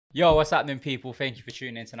Yo, what's happening, people? Thank you for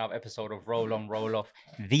tuning in to another episode of Roll On, Roll Off,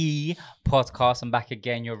 the podcast. I'm back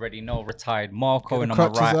again. You already know, retired Marco. And on my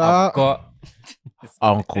right, I've got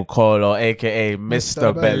Uncle Colo, aka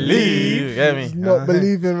Mr. Believe. You get me? He's not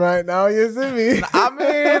believing right now, you see me? I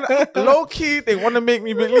mean, low key, they want to make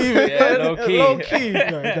me believe it. Yeah, low key. Low key.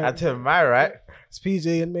 I tell him, right? It's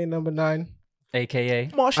PJ and main number 9. AKA.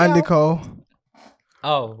 Marshall. Andy Cole.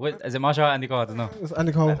 Oh, is it Marshall or Andy Cole? I don't know. It's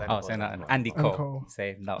Andy Cole. Oh, say nothing. Andy Cole.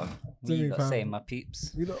 Say nothing. Do You me, got fam. say, my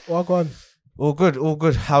peeps. You know, walk on. All good, all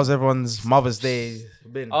good. How's everyone's Mother's Day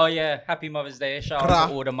been? Oh, yeah. Happy Mother's Day. Shout out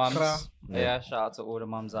to all the mums. Yeah, shout out to all the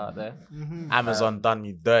mums out there. Amazon done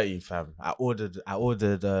me dirty, fam. I ordered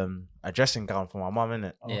a dressing gown for my mum,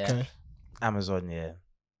 innit? Yeah. Okay. Amazon, yeah.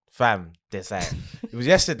 Fam, there's like, it was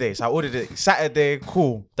yesterday, so I ordered it Saturday,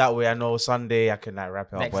 cool. That way I know Sunday I can like wrap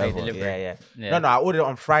it up, Next day whatever. delivery. Yeah. No, I ordered it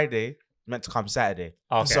on Friday, meant to come Saturday.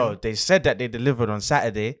 Okay. So they said that they delivered on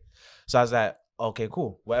Saturday. So I was like, okay,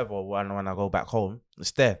 cool, whatever. When I go back home,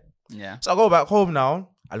 it's there. Yeah. So I go back home now,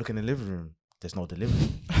 I look in the living room, there's no delivery.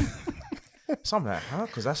 So I'm like, huh?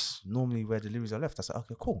 Because that's normally where deliveries are left. I said,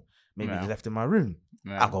 okay, cool. Maybe Yeah. they left in my room.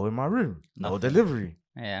 Yeah. I go in my room, no Nothing. delivery.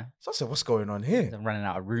 Yeah. So I said, what's going on here? They're running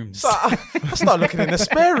out of rooms. So I start looking in the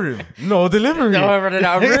spare room. No delivery. They're running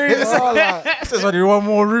out of rooms. So like, there's only one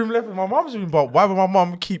more room left in my mum's room, but why would my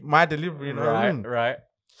mum keep my delivery in her room? Right.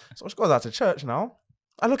 So she goes out to church now.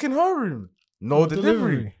 I look in her room. No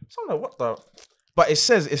delivery. So I'm like, what the? But it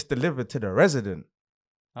says it's delivered to the resident.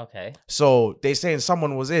 Okay. So they saying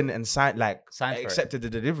someone was in and signed for it. accepted the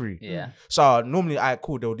delivery. Yeah. So normally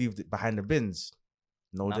they'll leave it behind the bins.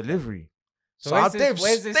 No Nothing. delivery. So they've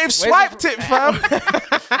where's swiped it, fam.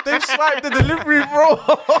 They've swiped the delivery, bro.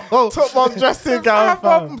 Top mom dressing gown,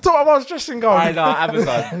 fam. Top my mom's dressing gown. I know,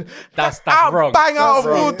 Amazon. That's Out, wrong. bang out of That's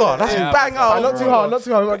wrong. order. That's Yeah. bang out. Not too hard, not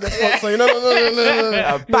too hard. We got the sponsor.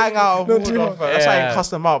 No. Bang out of Not too order, hard. fam. That's how Yeah. you cuss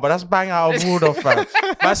them out, but that's bang out of order, fam.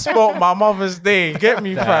 I spoke my Mother's Day. Get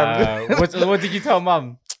me, fam. What did you tell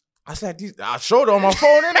mum? I said, I showed her on my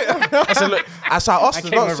phone, innit? I said, look, I asked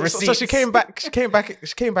came with her. So she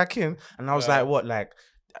receipts. came back in, and I was like, what, like,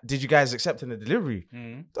 did you guys accept in the delivery?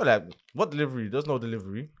 They're like, what delivery? There's no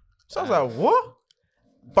delivery. So I was like, what?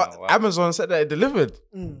 But Oh, wow. Amazon said that it delivered.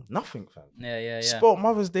 Nothing, fam. Yeah. Spoke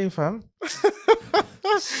Mother's Day, fam.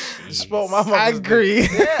 Spoke my Mother's Angry. Day.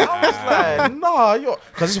 Yeah, I was like, nah,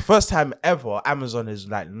 because it's the first time ever Amazon is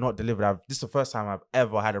like not delivered. This is the first time I've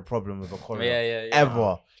ever had a problem with a courier. Yeah.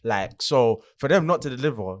 Ever. Like, so for them not to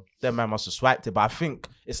deliver, their man must have swiped it. But I think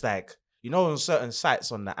it's like, you know, on certain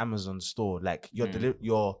sites on the Amazon store, like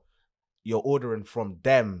you're ordering from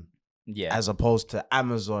them Yeah. as opposed to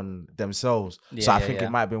Amazon themselves. So I think it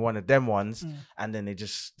might have been one of them ones, and then they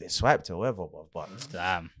swiped it or whatever. But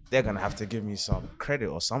Damn. they're gonna have to give me some credit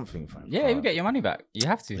or something, fam. Yeah, you get your money back. You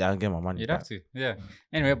have to. Yeah, I'll get my money You'd back. have to. Yeah.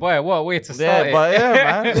 Anyway, boy, what a way to Yeah, start it. but yeah,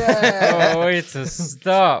 man. What a way to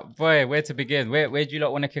start. Boy, where to begin? Where do you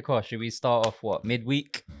lot want to kick off? Should we start off what?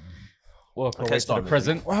 Midweek? Work our way to start the midweek.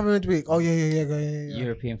 present. What happened midweek? Oh, yeah.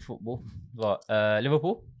 European football. What?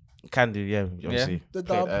 Liverpool? Can do, yeah. Obviously, The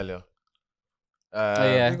played dub. earlier.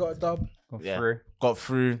 Yeah. We got a dub. Yeah. Through. Got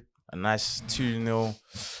through a nice 2-0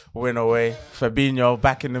 win away. Fabinho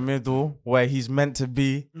back in the middle where he's meant to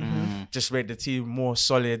be. Just made the team more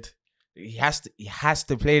solid. He has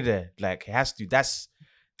to play there. Like, he has to.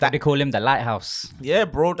 They call him the lighthouse. Yeah,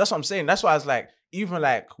 bro. That's what I'm saying. That's why I was like, even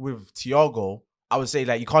like with Thiago, I would say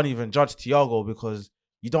like you can't even judge Thiago because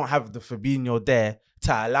you don't have the Fabinho there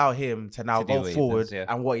to allow him to now To do go what he forward does, yeah.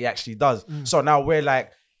 and what he actually does. So now we're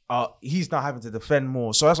like, he's now having to defend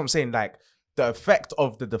more. So that's what I'm saying. Like the effect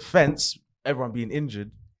of the defense, everyone being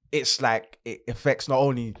injured, it's like it affects not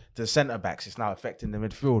only the centre backs, it's now affecting the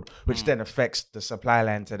midfield, which then affects the supply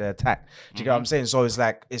line to the attack. Do you get what I'm saying? So it's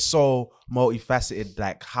like it's so multifaceted,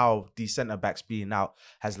 like how these centre backs being out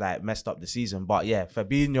has like messed up the season. But yeah,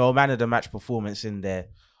 Fabinho, man of the match performance in there,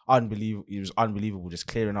 unbelievable. He was unbelievable, just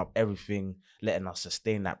clearing up everything, letting us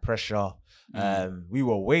sustain that pressure. We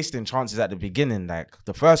were wasting chances at the beginning. Like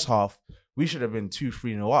the first half, we should have been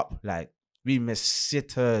 2-3-0 up. Like we missed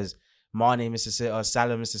sitters. Mane missed a sitter,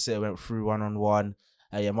 Salah missed a sitter, went through 1-on-1.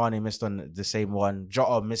 Mane missed on the same one.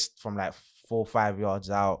 Jota missed from like 4-5 yards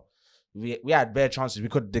out. We had bare chances.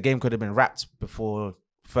 The game could have been wrapped before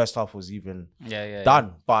first half was even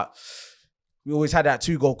done. But we always had that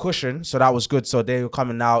 2-goal cushion, so that was good. So they were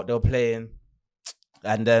coming out, they were playing,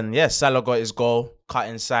 and then Salah got his goal, cut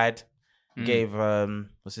inside, gave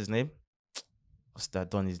what's his name? What's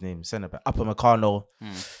that Donny's name? Centre back. Upper Meccano.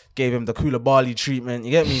 Gave him the Koulibaly treatment.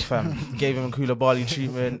 You get me, fam? Gave him Koulibaly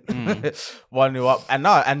treatment. 1-0 up.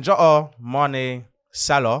 And Jota, Mane,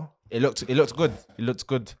 Salah, it looked good. It looked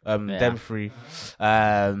good. Them three,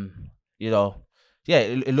 you know, yeah,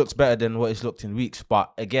 it looks better than what it's looked in weeks.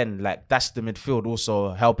 But again, like that's the midfield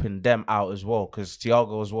also helping them out as well, because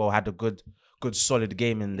Thiago as well had a good solid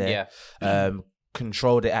game in there.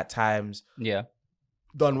 Controlled it at times. Yeah.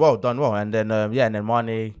 Done well. And then and then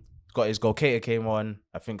Mane got his goal. Keita came on,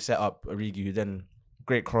 I think, set up Origi, who then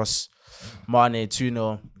great cross. Mane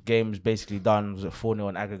 2-0. Game's basically done. Was it 4-0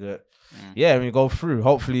 in aggregate? Yeah, we go through.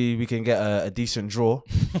 Hopefully we can get a decent draw.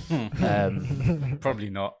 Probably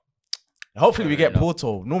not. Hopefully we get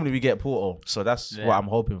Porto. Normally we get Porto, so that's what I'm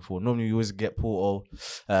hoping for. Normally we always get Porto,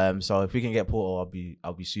 so if we can get Porto,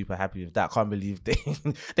 I'll be super happy with that. Can't believe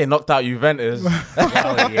they knocked out Juventus.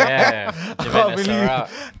 Oh yeah, I can't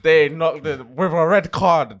believe they knocked it with a red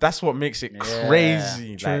card. That's what makes it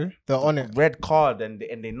crazy. True, like, they're on it. Red card and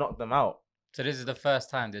they knocked them out. So this is the first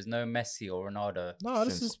time there's no Messi or Ronaldo. No,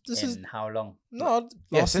 this is how long? no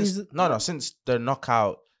Since the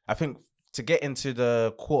knockout. I think to get into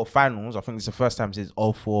the quarterfinals, I think it's the first time since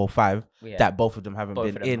 04-05 that both of them haven't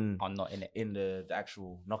been are not in it in the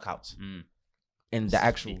actual knockouts. In the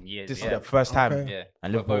actual, years, this is the first time. Okay. Yeah,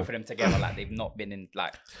 and but both of them together, like they've not been in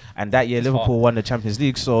like. And that year, Liverpool won the Champions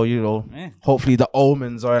League, so you know, hopefully the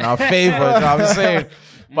omens are in our favor. You know what I'm saying?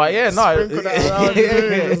 But yeah, no,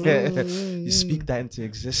 you speak that into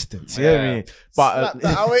existence. You know what I mean? But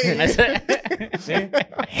see?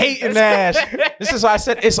 Hating ass. This is why I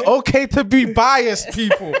said it's okay to be biased,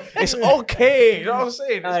 people. It's okay. You know what I'm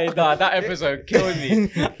saying? Hey, nah, that episode killed me.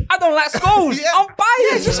 I don't like schools. I'm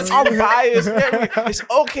biased. I'm biased. Yeah, it's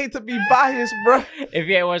okay to be biased, bro. If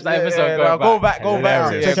you ain't watched that episode, go back to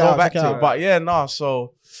it. Go back to it. But yeah,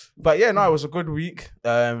 it was a good week.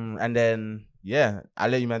 And then I'll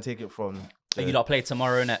let you man take it from. You lot play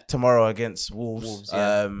tomorrow, innit? Tomorrow against Wolves.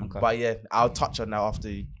 Okay. But yeah, I'll touch on that after.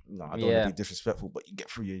 I don't want to be disrespectful, but you get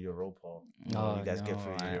through your Europa. You guys get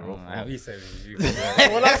through your Europa.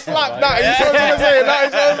 Well, that's like that. You see what I'm saying? That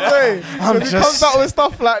is what I'm saying. When he comes out with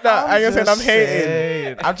stuff like that, and you're saying I'm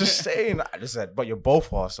hating. I'm just saying. I just said, but you're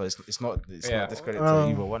both are, so it's not discredit to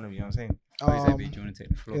either one of you. You know what I'm saying? Do you want to take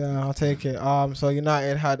the floor? Yeah, I'll take it. So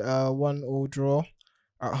United had a 1-1 draw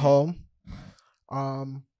at home.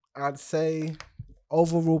 I'd say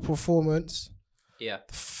overall performance. Yeah.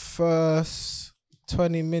 First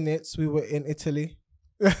 20 minutes we were in Italy.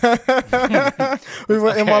 We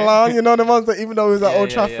were in Milan, you know, the ones that even though we was at Old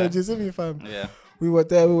Trafford, you see me, fam. Yeah. We were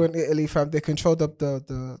there, we were in Italy, fam. They controlled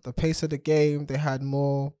the pace of the game. They had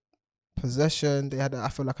more possession. They had, I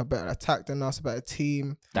feel like, a better attack than us, a better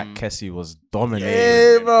team. That Kessie was dominating.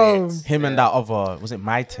 Yeah, bro. Him and that other, was it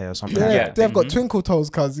Maite or something? Yeah, they've got twinkle toes,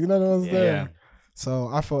 cuz, you know the ones there. Yeah. So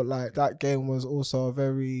I felt like that game was also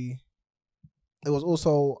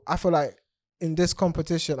I feel like in this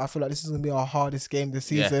competition, I feel like this is going to be our hardest game this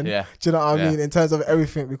season. Yeah. Do you know what I mean? In terms of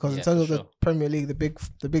everything, because in terms of the sure. Premier League, the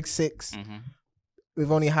big six,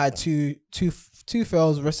 we've only had two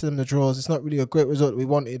fails, the rest of them the draws. It's not really a great result we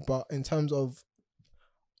wanted, but in terms of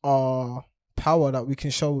our power that we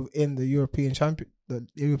can show in the European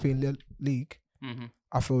League,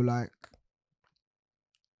 I feel like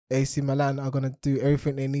AC Milan are gonna do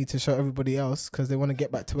everything they need to show everybody else because they want to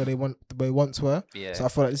get back to where they once were. Yeah. So I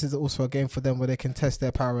feel like this is also a game for them where they can test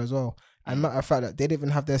their power as well. And matter of fact, that they didn't even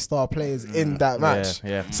have their star players in that match.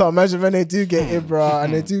 Yeah. So imagine when they do get Ibra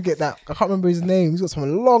and they do get that. I can't remember his name. He's got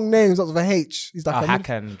some long names, lots of a H. He's like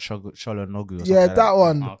Hakan Cholanogu. Yeah, that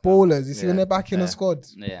one. Okay. Ballers. You see when they're back in the squad.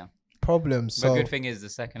 Yeah. Problems. The good thing is the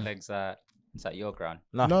second leg's it's at your ground.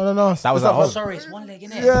 No. That was at home. Sorry, it's one leg,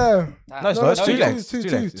 innit? Yeah. No, it's two legs.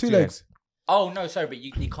 Two legs. Oh, no, sorry, but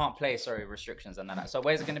you can't play, restrictions and that. So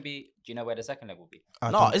where's it going to be? Do you know where the second leg will be?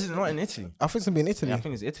 Is it not in Italy? I think it's going to be in Italy. Yeah, I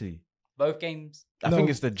think it's Italy. Both games? I think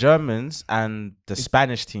it's the Germans and the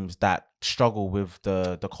Spanish teams that struggle with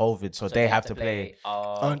the COVID, so they have to play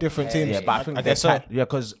on different teams. Yeah, but I think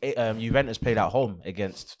because Juventus played at home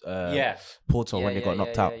against Porto when they got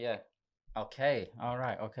knocked out. Yeah. Okay. All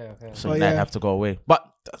right. Okay. So United have to go away, but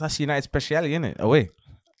that's United's speciality, isn't it? Away.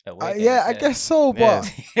 I guess so. But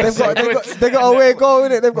they got away goal,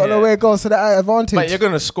 innit? They've got an away goal, so they're at advantage. But you're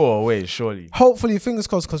gonna score away, surely. Hopefully, fingers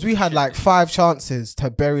crossed, because we had like 5 chances to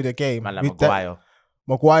bury the game.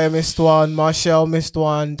 Maguire missed one, Martial missed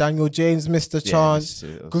one, Daniel James missed a chance,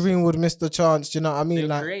 Greenwood missed a chance. Do you know what I mean?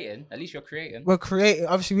 So at least you're creating. We're creating.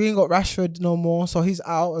 Obviously, we ain't got Rashford no more, so he's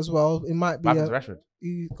out as well. It might be Rashford.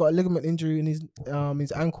 He got a ligament injury in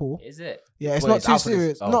his ankle. Is it? Yeah, it's not too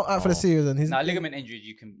serious. Not out for the season. Ligament injuries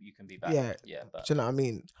you can be back. Yeah. But do you know what I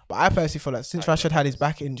mean? But I personally feel like since Rashford had his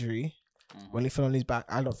back injury, when he fell on his back,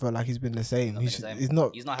 I don't feel like he's been the same. He's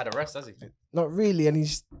not had a rest, has he? Not really, and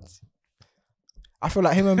I feel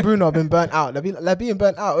like him and Bruno have been burnt out. They're being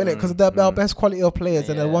burnt out, innit? Because they're our best quality of players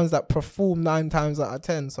and they're the ones that perform 9 times out of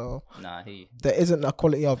 10. So there isn't a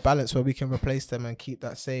quality of balance where we can replace them and keep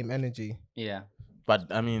that same energy. Yeah. But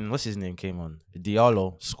I mean, what's his name came on?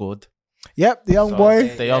 Diallo scored. Yep, the young boy.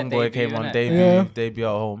 The young boy came on debut at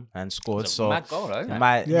home and scored. So mad goal, though.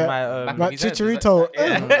 Matt Chicharito.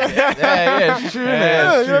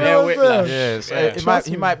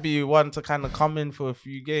 He might be one to kind of come in for a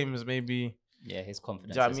few games, maybe. Yeah, his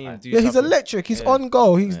confidence. Do you know what I mean? Yeah, he's electric. He's on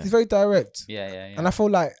goal. He's very direct. Yeah. And I feel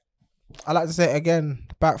like, I like to say it again,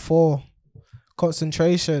 back 4,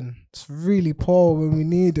 concentration. It's really poor when we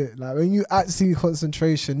need it. Like when you actually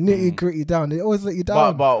concentration, nitty gritty down, they always let you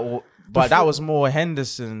down. But that was more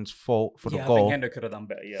Henderson's fault for the goal. I think Hendo could have done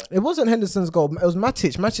better. Yeah, it wasn't Henderson's goal. It was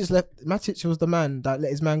Matic. Matic was the man that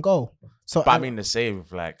let his man go. So, but I mean, the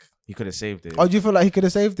save, like he could have saved it. Oh, do you feel like he could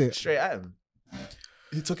have saved it? Straight at him.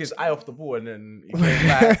 He took his eye off the ball and then he came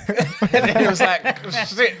back. And then he was like,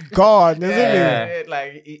 shit. God, isn't he?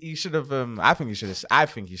 Like he should have. I think he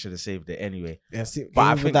should have saved it anyway. Yeah, see, but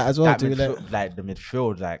I think that as well. Like the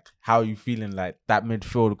midfield, like how are you feeling like that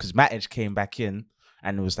midfield? Because Matic came back in.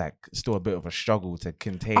 And it was like still a bit of a struggle to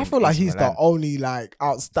contain. I feel like he's the only like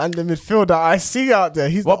outstanding midfielder I see out there.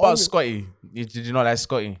 What about Scotty? Did you not like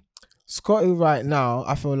Scotty? Scotty right now,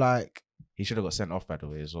 I feel like he should have got sent off by the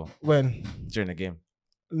way as well. When? During the game.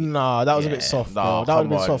 Nah, that was a bit soft. No, that would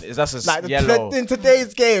have been soft. That's a yellow. In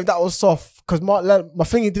today's game, that was soft because my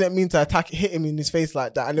thingy didn't mean to hit him in his face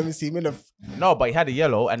like that. And let me see him in No, but he had a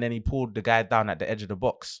yellow and then he pulled the guy down at the edge of the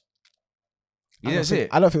box. You didn't see it?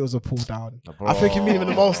 I don't think it was a pull down. I think he made the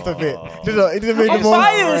most of it. He didn't make the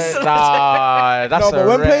most. Nah, that's but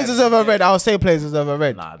when players deserve a red, I'll say players deserve a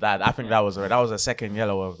red. Nah, I think that was a red. That was a second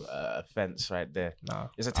yellow offense right there. Nah,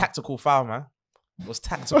 it's a tactical foul, man. It was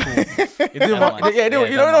tactical. You know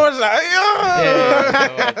what's like.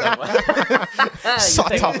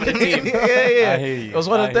 Shut up, the team. Yeah. It was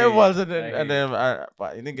one of them ones, and then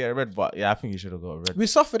but he didn't get a red. But yeah, I think he should have got a red. We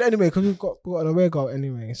suffered anyway because we got an away goal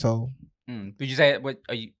anyway. So. Would you say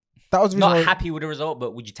are you that was not happy with the result,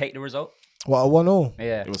 but would you take the result? What, a 1-1?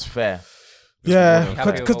 Yeah, it was fair. Yeah,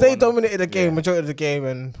 because they dominated the game, majority of the game,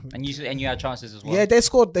 and you had chances as well. Yeah, they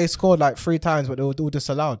scored like 3 times, but they were all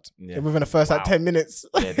disallowed within the first like 10 minutes.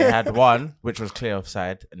 Yeah, they had one which was clear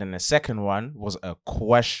offside, and then the second one was a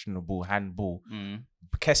questionable handball.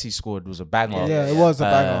 Kessie scored, was a banger. Yeah, it was a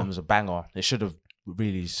banger. It was a banger. It should have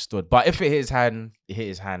really stood, but if it hit his hand,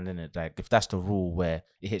 innit? Like if that's the rule where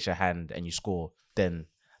it hits your hand and you score, then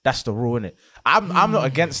that's the rule, innit? I'm not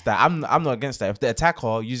against that. I'm not against that. If the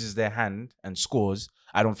attacker uses their hand and scores,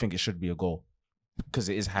 I don't think it should be a goal because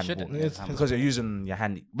it is handball. Because you're using your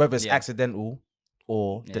hand, whether it's accidental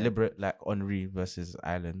or deliberate, like Henry versus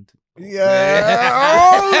Ireland. Yeah.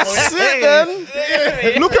 Oh shit, then.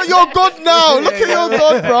 Look at your God now. Look at your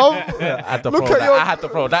God, bro. I had to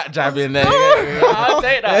throw that jab in there. I'll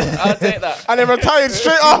take that. And then retired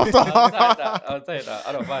straight after. I'll take that.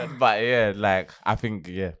 I don't mind. But yeah, like I think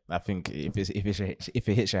if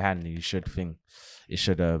it hits your hand, you should think. It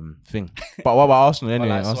should think. But what about Arsenal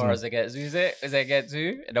anyway? Well, like Suarez against who's it? Is it against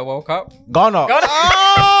who in the World Cup? Ghana.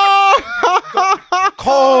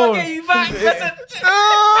 Cold. Get you back.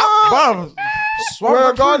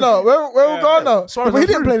 Where Ghana? Where Ghana? But he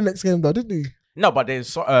didn't play the next game though, did he? No, but they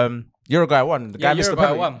Uruguay won. The guy missed the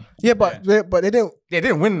penalty. Yeah, but they didn't. They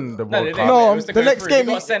didn't win the World Cup. No, the next game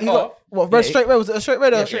he got what? Red straight red? Was it a straight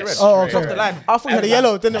red? Yeah, straight red. Oh, okay. Off the line. I thought he had a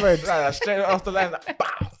yellow, didn't red? Straight off the line.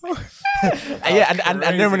 And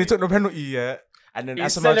then when he took the penalty, and then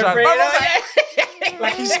Asamoah Gyan,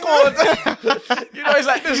 like he scored. You know, it's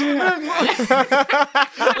like this.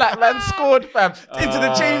 Like man scored, fam, into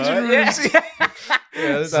the changing rooms.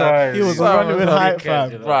 He was running with hype,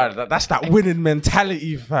 fam. Right, that's that winning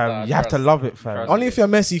mentality, fam. You have to love it, fam. Only if you're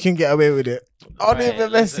Messi, you can get away with it. Only if you're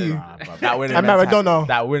Messi. That winning and Maradona.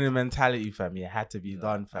 That winning mentality, fam. It had to be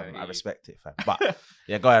done, fam. I respect it, fam. But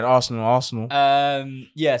yeah, go ahead, Arsenal.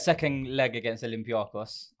 Yeah, second leg against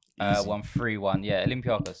Olympiacos. 1-3-1. Yeah,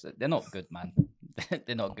 Olympiacos. They're not good, man.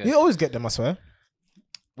 They're not good. You always get them, I swear.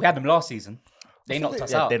 We had them last season. They knocked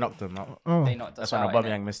us out. They knocked them out. Oh. They knocked us out. That's when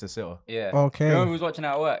Aubameyang missed the sitter. Yeah. Okay. You know who was watching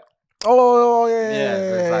out at work? Oh, yeah. Yeah,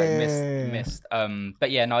 so it's like missed.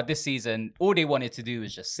 But yeah, no, this season, all they wanted to do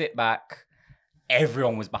was just sit back.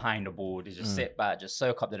 Everyone was behind the ball. They just sit back, just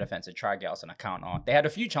soak up the defense and try to get us on a counter. They had a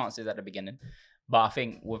few chances at the beginning. But I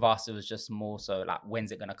think with us, it was just more so like,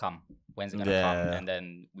 when's it going to come? When's it going to come? And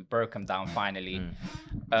then we broke them down finally.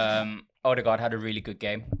 Odegaard had a really good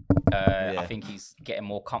game. I think he's getting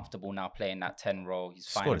more comfortable now playing that 10 role. He's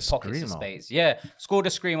finding pockets of space. Yeah, scored a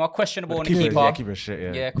screamer. Questionable on the keeper. Yeah, keeper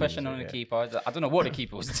shit. Yeah, questionable on the keeper. I don't know what the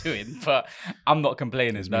keeper was doing, but I'm not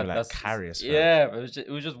complaining. That's carriers. Yeah, it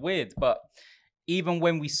was just weird. But even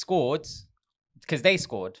when we scored, because they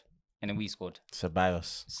scored and then we scored.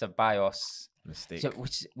 Ceballos. Mistake. So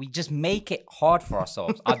we just make it hard for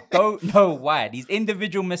ourselves. I don't know why. These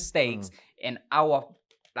individual mistakes in our,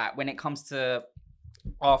 like when it comes to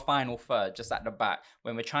our final third, just at the back,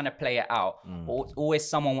 when we're trying to play it out, always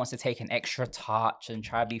someone wants to take an extra touch and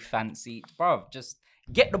try to be fancy. Bro, just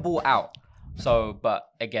get the ball out. So, but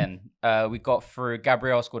again, we got through.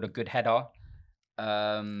 Gabriel scored a good header.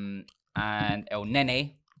 And El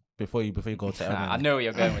Nene. Before you go to El Nene. I know where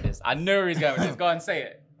you're going with this. I know where he's going with this. Go on, say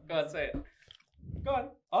it. Go on,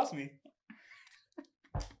 ask me.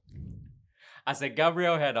 I said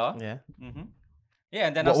Gabriel header. Yeah. Yeah,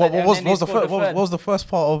 and then what was the first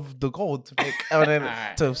part of the goal to make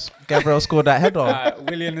to Gabriel score that header?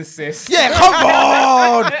 William assist. Yeah, come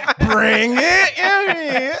on, bring it.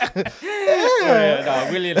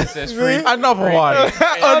 William assist. Another one.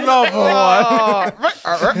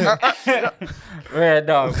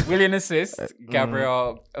 William assist.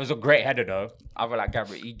 Gabriel. It was a great header though. I feel like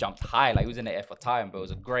Gabriel. He jumped high, like he was in the air for time, but it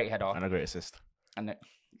was a great header and a great assist. And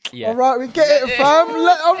yeah. All right, we get it, fam.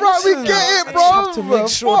 All right, we get it, bro. Have to make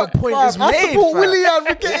sure the point is made. I support William.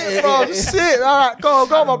 We get it, bro. Shit. All right, go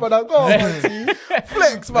on, my brother. Go on, my team.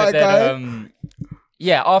 Flex, my guy.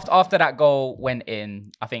 Yeah, after that goal went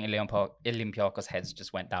in, I think Olympiacos' heads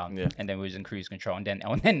just went down, and then we was in cruise control, and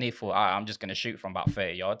then they thought, I'm just gonna shoot from about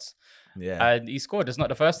 30 yards. Yeah, and he scored. It's not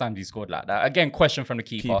the first time he scored like that. Again, question from the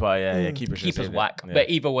keeper. Keeper's whack. Yeah. But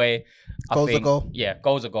either way, goal's a goal. Yeah,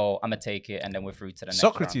 goal's a goal. I'm gonna take it, and then we're through to the next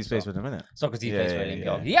Socrates round, plays with him, innit? Socrates plays for Olympiacos.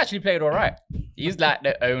 Yeah. He actually played all right. He's like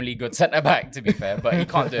the only good centre back, to be fair, but he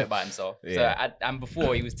can't do it by himself. So and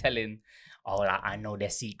before he was telling, like, I know their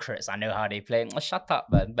secrets. I know how they play. Oh, shut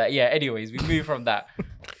up, man. But yeah, anyways, we move from that.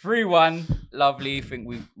 3-1, lovely. I think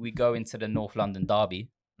we go into the North London derby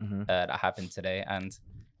that happened today, and.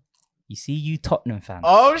 You see, you Tottenham fans.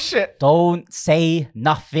 Oh shit! Don't say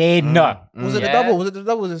nothing. Was it the double? Was it the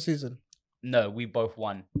double this season? No, we both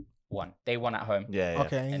won. They won at home. Yeah.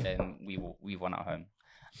 Okay. And then we won at home.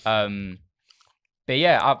 But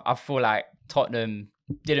yeah, I feel like Tottenham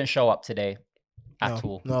didn't show up today at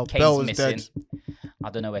all. No, Kane's Bell was missing. dead. I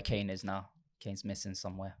don't know where Kane is now. Kane's missing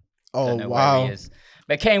somewhere. Oh, wow. Where he is.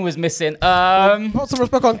 But Kane was missing. Put some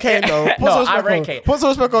respect on Kane, though. I rate Kane. Put some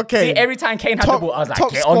respect on Kane. See, every time Kane had the ball, I was like,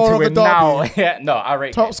 get onto him now. Yeah, no, I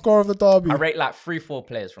rate Top Kane. scorer of the derby. I rate like 3-4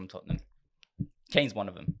 players from Tottenham. Kane's one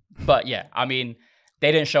of them. But yeah, I mean,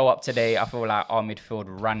 they didn't show up today. I feel like our midfield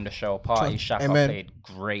ran the show. Partey, Xhaka played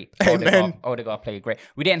great. Odegaard played great.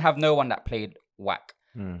 We didn't have no one that played whack.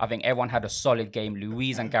 I think everyone had a solid game.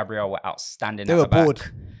 Luiz and Gabriel were outstanding. They were bored.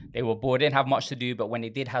 They were bored. They didn't have much to do, but when they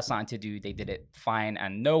did have something to do, they did it fine.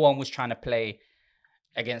 And no one was trying to play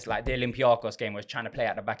against like the Olympiacos game was trying to play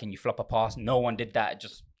at the back and you flop a pass. No one did that.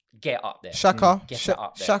 Just get up there. Xhaka. Up there.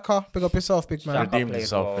 Xhaka, pick up yourself, big man. Redeemed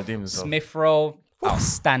himself. Smith Rowe,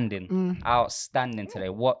 outstanding. Outstanding today.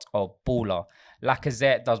 What a baller.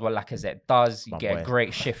 Lacazette does what Lacazette does. You get a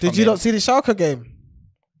great shift. Did you not see the Schalke game?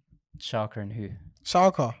 Schalke and who?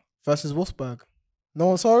 Schalke versus Wolfsburg. No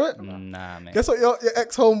one saw it? Nah, man. Guess what your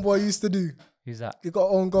ex-homeboy used to do? Who's that? He got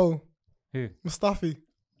own goal. Who? Mustafi.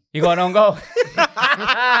 You got an own goal?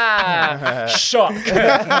 Shock.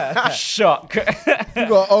 Shock. He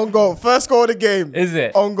got own goal. First goal of the game. Is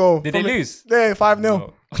it? Own goal. Did they lose? Yeah, 5-0.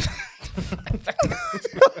 No.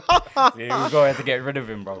 Yeah, we're going to get rid of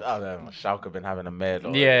him, bro. Oh, no, Schalke been having a mad.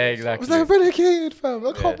 Yeah, exactly. Was that relegated, fam?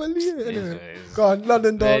 I can't believe it. Anyway. Go on,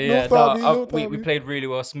 London derby, North Derby. We played really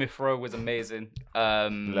well. Smith Rowe was amazing.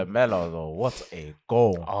 Lamella, though, what a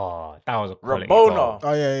goal. Oh, that was a quality Rabona. goal.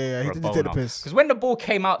 Oh, yeah. He did take the piss. Because when the ball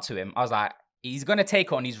came out to him, I was like, he's going to take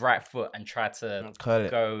it on his right foot and try to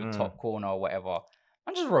go top corner or whatever.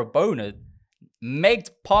 And just Rabona megged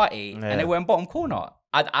Partey and they went bottom corner.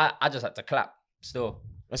 I just had to clap still.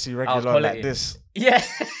 Let's see regular like this. Yeah.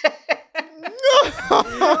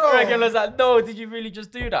 Regular's like, no, did you really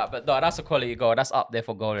just do that? But no, that's a quality goal. That's up there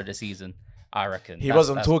for goal of the season, I reckon. He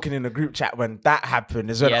wasn't talking in the group chat when that happened.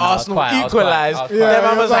 Is when Arsenal equalised.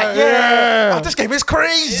 Then was like, this game is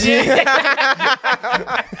crazy.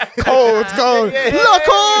 Cold. Loco!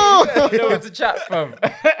 No one to chat from.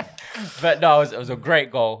 But no, it was a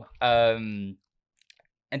great goal.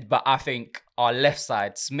 But I think our left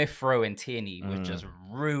side, Smith Rowe and Tierney, was just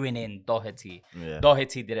ruining Doherty. Yeah.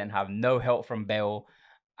 Doherty didn't have no help from Bale.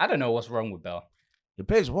 I don't know what's wrong with Bale. He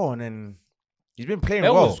plays well, and then he's been playing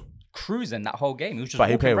Bale well. cruising that whole game. He was just. But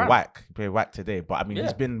he played whack. He played whack today. But I mean,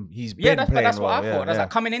 he's been but playing that's what well. I thought. That's like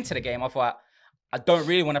coming into the game. I thought I don't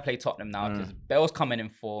really want to play Tottenham now because Bale's coming in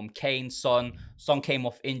form. Kane, Son came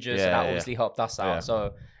off injured, so that obviously helped us out.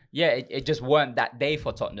 So it just weren't that day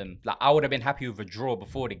for Tottenham. Like I would have been happy with a draw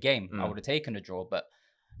before the game. I would have taken a draw, but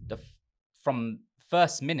from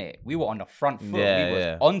first minute we were on the front foot. We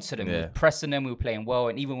were onto them. We were pressing them. We were playing well,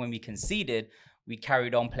 and even when we conceded, we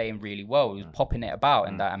carried on playing really well. We was popping it about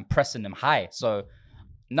and pressing them high. So,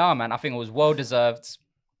 nah, man, I think it was well deserved.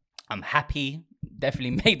 I'm happy.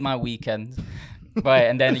 Definitely made my weekend. Right,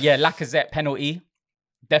 and then Lacazette penalty,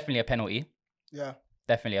 definitely a penalty. Yeah,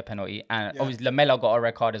 definitely a penalty. And obviously Lamela got a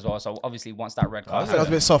red card as well. So obviously once that red card, I think that was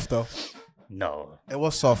a bit soft though. No, it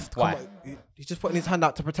was soft. Why? He's just putting his hand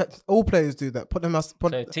out to protect. All players do that.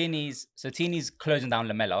 So Tini's closing down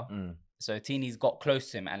Lamela. So Tini's got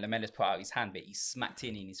close to him, and Lamela's put out his hand, but he smacked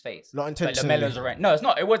Tini in his face. Not intentionally. Lamela's already. No, it's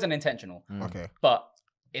not. It wasn't intentional. Okay, but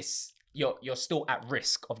it's. You're still at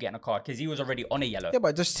risk of getting a card because he was already on a yellow. Yeah,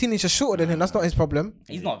 but just Tini's just shorter than him. That's not his problem.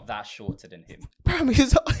 He's not that shorter than him. Bro,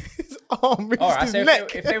 his arm, all right, his so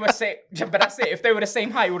neck. If they were but that's it. If they were the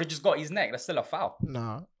same height, he would have just got his neck. That's still a foul.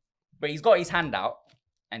 Nah. But he's got his hand out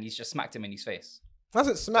and he's just smacked him in his face.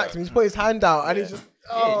 Hasn't smacked him. He's put his hand out and he's just.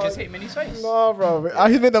 He just hit him in his face. No, bro.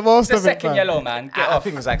 He made the most of it. It's the second yellow, man. I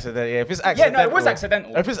think it's accidental. Yeah, if it's accidental. Yeah, no, it was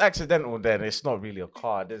accidental. If it's accidental, then it's not really a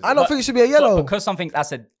card. I don't think it should be a yellow. But because something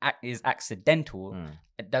is accidental,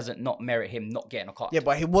 it doesn't not merit him not getting a card. Yeah,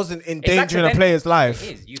 but he wasn't endangering a player's life.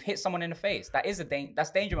 It is. You hit someone in the face. That is that's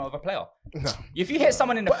danger of a player. No. If you hit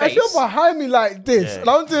someone in the face, if you're behind me like this, and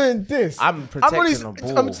I'm doing this, I'm protecting the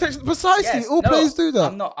ball. I'm precisely. Yes, all players do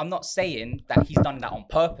that. I'm not saying that he's done that on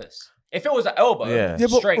purpose. If it was an elbow,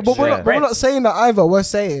 but we're not saying that either. We're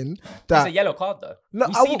saying that it's a yellow card though. No,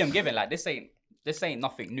 we see them giving like this ain't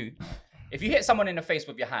nothing new. If you hit someone in the face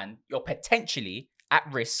with your hand, you're potentially at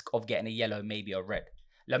risk of getting a yellow, maybe a red.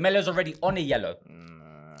 Lamela's already on a yellow.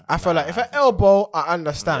 I feel like if an elbow, I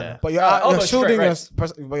understand, but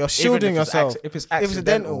you're shielding yourself. If it's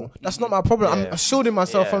accidental, that's not my problem. I'm shielding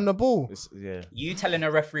myself from the ball. You telling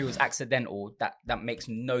a referee it was accidental, that makes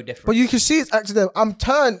no difference. But you can see it's accidental. I'm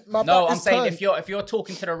turned. I'm saying if you're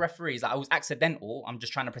talking to the referees like I was accidental, I'm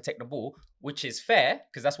just trying to protect the ball, which is fair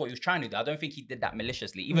because that's what he was trying to do. I don't think he did that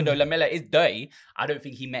maliciously. Even though Lamela is dirty, I don't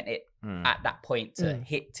think he meant it at that point to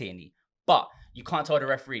hit Tierney. But you can't tell the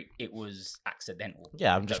referee it was accidental.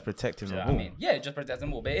 Yeah, I'm just protecting the ball. I mean, just protecting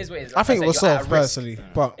the ball. But it is what it is. I think it was soft, personally.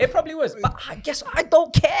 But it probably was. But I guess I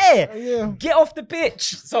don't care. Get off the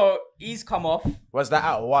pitch. So he's come off. Was that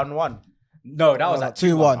at 1-1? No, that was at 2-1.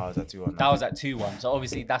 That was at 2-1. That was at 2-1. So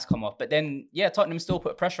obviously that's come off. But then, Tottenham still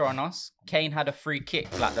put pressure on us. Kane had a free kick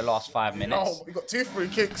like the last 5 minutes. No, we got 2 free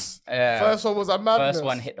kicks. First one was a madness. First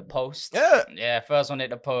one hit the post. Yeah, first one hit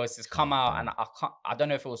the post. It's come out, and I don't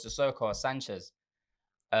know if it was Sissoko or Sanchez.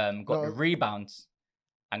 Got the rebound,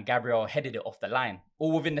 and Gabriel headed it off the line,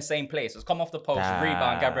 all within the same place. It's come off the post,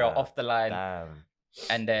 rebound, Gabriel off the line,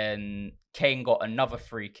 and then Kane got another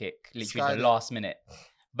free kick, literally the last minute.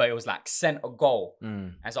 But it was like centre goal,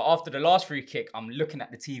 and so after the last free kick, I'm looking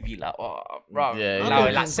at the TV like, oh, bro,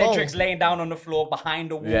 like Cedric's laying down on the floor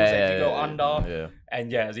behind the walls. If you go under,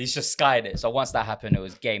 and he's just skied it. So once that happened, it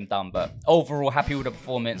was game done. But overall, happy with the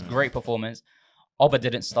performance, great performance. Oba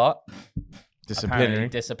didn't start.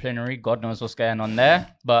 Disciplinary. God knows what's going on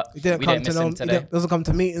there. But we didn't miss him today. Doesn't come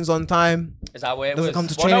to meetings on time. Is that where it doesn't come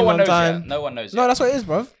to training on time. No one knows. No, that's what it is,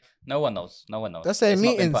 bro. No one knows. That's saying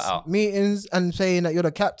meetings and saying that you're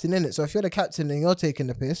the captain in it. So if you're the captain and you're taking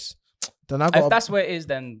the piss, then if that's where it is,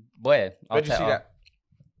 then where? Where'd you see that?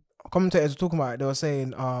 Commentators were talking about it. They were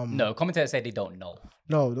saying no, commentators say they don't know.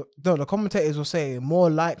 No, the commentators were saying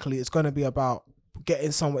more likely it's going to be about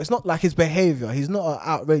getting somewhere. It's not like his behavior. He's not an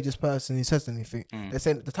outrageous person. He says anything. They're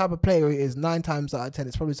saying the type of player he is, 9 times out of 10,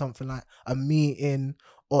 it's probably something like a meeting,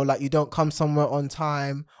 or like you don't come somewhere on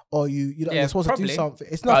time, or you're supposed to do something.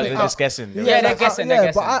 It's nothing. They're just guessing. They're guessing.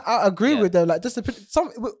 But I agree with them. Like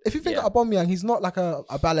if you think of Aubameyang, he's not like a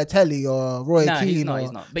Balotelli or Roy Keane.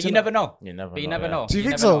 He's not. But you never know. You never know. Do you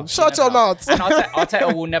think so? Shut your mouth. And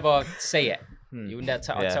Arteta will never say it.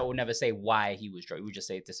 Arteta will never say why he was dropped. We just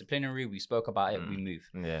say disciplinary. We spoke about it. We move.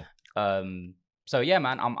 Yeah. So yeah,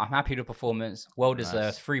 man, I'm happy with the performance. Well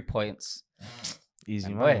deserved. 3 points.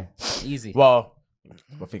 Easy, man. Easy. Well,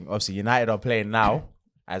 I think obviously United are playing now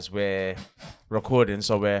as we're recording,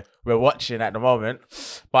 so we're watching at the moment.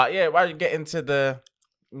 But yeah, while you get into the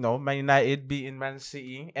Man United beating Man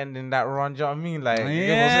City, ending that run. Do you know what I mean? Like,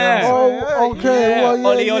 Yeah. Oh, okay. Well,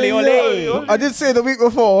 Ole. I did say the week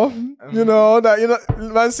before, that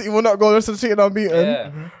Man City will not go to the City unbeaten.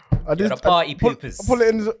 Yeah. I did The party poopers. pull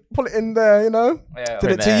it in there, Yeah,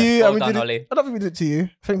 did it to you. Well and we done, did Ole. it, I don't think we did it to you.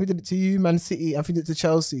 I think we did it to you, Man City. I think we did it to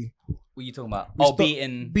Chelsea. What are you talking about?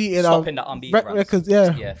 Beating stopping the unbeaten runs. records.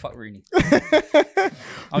 Yeah. Yeah, fuck Rooney.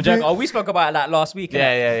 I'm joking. Oh, we spoke about that last week.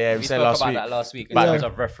 Yeah. We said spoke last about week. that last week in But terms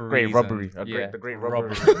of referees. Great robbery. and- The great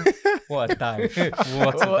robbery. What a dive.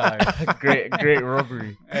 What a dive. great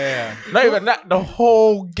robbery. Yeah. Not even that. The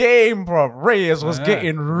whole game, bro. Reyes was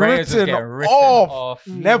getting written off.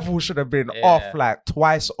 Neville should have been off like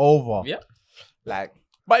twice over. Yep. Like,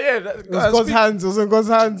 but yeah, It was God's hands. It was in God's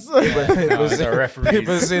hands. it was the referees. It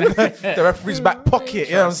was in the referee's back pocket.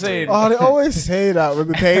 You know what I'm saying? Oh, they always say that when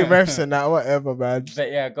we pay refs and that, whatever, man. But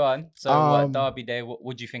yeah, go on. So Derby Day,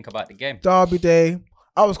 what do you think about the game? Derby Day,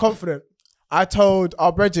 I was confident. I told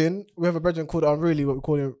our brethren, we have a brethren called Unruly, what we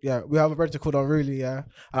call him. Yeah, we have a brethren called Unruly, yeah.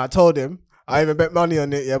 And I told him, I even bet money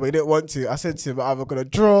on it, yeah, but he didn't want to. I said to him, we're either going to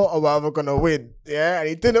draw or we're either going to win, yeah. And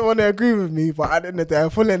he didn't want to agree with me, but at the end of the day, I'm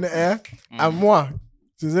full in the air. And moi,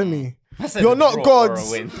 me. You're not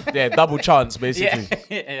gods. Yeah, double chance, basically.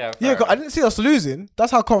 Yeah, cause I didn't see us losing.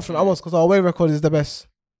 That's how confident I was, because our away record is the best.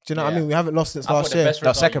 Do you know what I mean? We haven't lost since last year.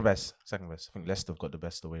 No, second best. I think Leicester have got the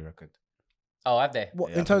best away record. Oh, have they?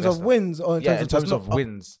 What, Yeah, in terms of Leicester. wins or in Yeah, terms of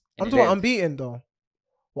wins. I'm talking about unbeaten though.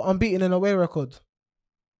 Well, unbeaten in away record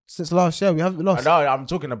since last year. We haven't lost. No, I'm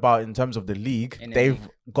talking about in terms of the league. They've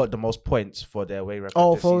got the most points for their away record.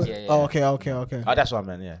 Oh, this season. oh, okay. Oh, that's what I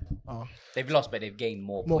meant. Yeah. Oh. They've lost, but they've gained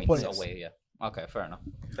more points away. Yeah. Okay, fair enough.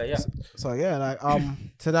 But yeah. So yeah, like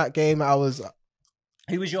to that game, I was.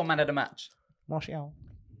 Who was your man of the match? Martial.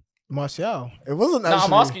 It wasn't. No, actually.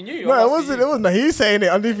 I'm asking you. No, it wasn't. It wasn't. He's saying it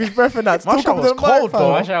underneath his breath and that. Martial was cold,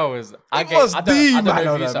 though. Martial was. I don't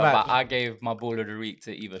know if you saw, but I gave my ball of the week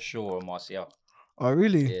to either Shaw or Martial. Oh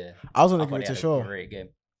really? Yeah. I was gonna give it to Shaw. Great game.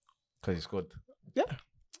 Because he's good. Yeah.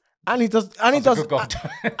 And he does. And he does.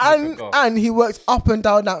 And he works up and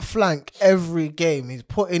down that flank every game. He's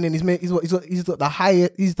putting in. He's got the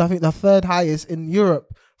highest. He's I think the third highest in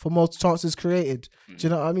Europe for most chances created. Do you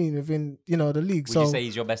know what I mean? Within the league. Would you say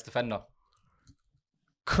he's your best defender?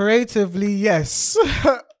 Creatively, yes.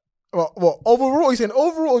 What overall? He's saying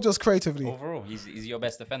overall or just creatively? Overall, he's your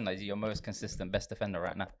best defender. He's your most consistent best defender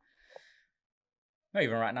right now. Not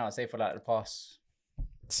even right now. I'd say for like the past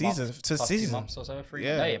season, past 2 months or so, 3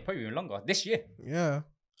 months. Yeah, probably even longer. This year. Yeah.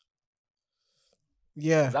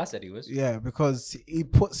 As I said he was. Yeah, because he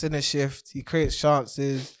puts in a shift. He creates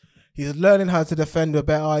chances. He's learning how to defend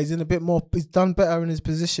better. He's in a bit more. He's done better in his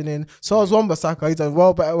positioning. So has Wan-Bissaka. He's done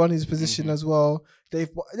well better on his position as well. They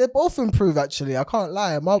both improved actually. I can't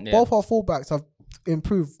lie. Both our fullbacks have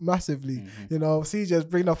improved massively. CJ's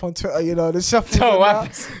bringing up on Twitter. The shuffle.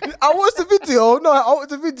 I watched the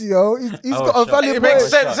video. He's got a valid point. It makes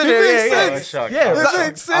sense. It makes sense. It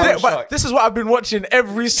makes sense. But this is what I've been watching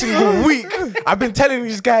every single week. I've been telling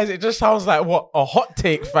these guys. It just sounds like a hot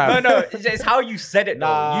take, fam. No. It's how you said it.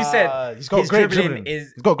 Though. You said he's got great dribbling.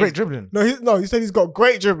 He's got great dribbling. He said he's got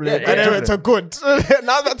great dribbling, and then it's a good.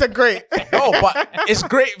 Now that's a great. No, but it's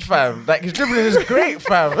great, fam. Like his dribbling is great,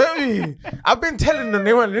 fam. I've been telling them,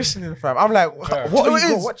 they weren't listening, fam. I'm like, what are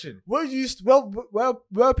you watching?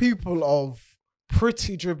 We're people of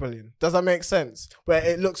pretty dribbling. Does that make sense? Where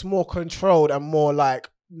it looks more controlled and more like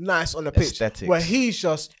nice on the pitch. Aesthetics. Where he's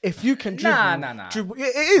just, if you can dribble, nah. Dribble,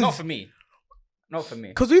 it is not for me.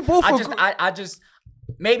 Because we both. I just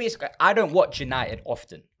maybe it's. I don't watch United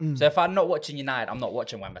often. So if I'm not watching United, I'm not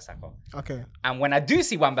watching Wan-Bissaka. Okay. And when I do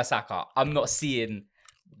see Wan-Bissaka, I'm not seeing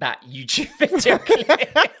that YouTube video clip.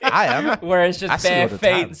 I am. Where it's just bare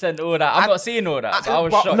feints and all that. I'm not seeing all that. So I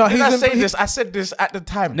was shocked. No, I said this at the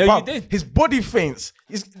time. No, you did. His body feints,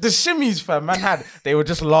 the shimmies, fam, they were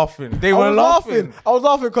just laughing. They were laughing. I was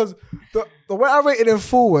laughing because the way I rated him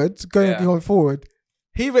forward, going forward,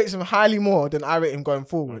 he rates him highly more than I rate him going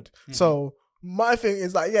forward. So my thing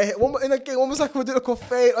is like, in a game, Wan-Bissaka will do a little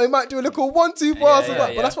fade, or he might do a little 1-2 pass,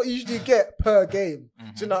 but that's what you usually get per game.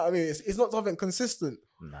 Do you know what I mean? It's not something consistent.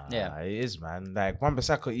 Nah, it is, man. Like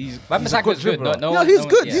Wan-Bissaka, he's a good dribbler. He's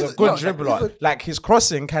good. He's a good dribbler. Like his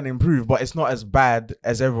crossing can improve, but it's not as bad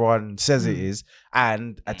as everyone says it is.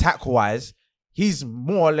 And attack-wise, he's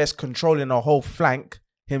more or less controlling a whole flank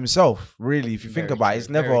himself. Really, if you think Very about it, true, it's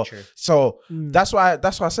very never. true. So that's why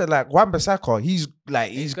I said like Wan-Bissaka, he's good.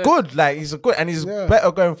 Like he's good, and he's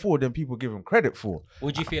better going forward than people give him credit for.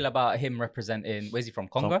 What do you feel about him representing? Where's he from?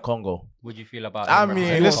 Congo. Congo. What do you feel about? I him mean,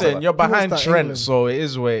 representing listen, Congo? you're behind wants that Trent, England. so it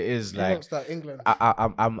is where it is. He Like wants that England.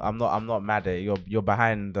 I'm not mad at it. You're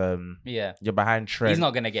behind. Yeah, You're behind Trent. he's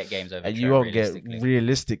not gonna get games over. And Trent, you won't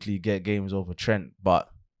realistically get games over Trent, but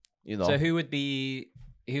you know. So who would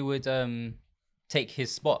take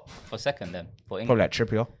his spot for second then for England? Probably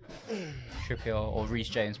like Trippier Trippier or Reece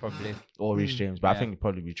James probably. or Reece James, but I think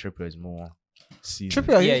probably be Trippier is more seasoned.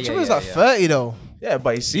 Trippier, like 30 though. Yeah,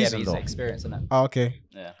 but he's Yeah, but seasoned he's though. experienced in that. Oh, okay.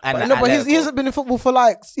 Yeah. But he hasn't been in football for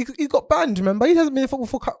like he got banned. Remember, he hasn't been in football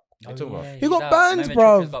for He got banned,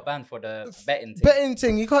 bro. Got banned for the betting thing. betting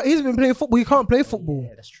thing. He can't. He's been playing football. He can't play football.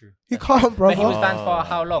 Yeah, that's true. He can't, bro. But he was banned for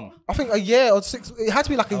how long? I think a year or 6. It had to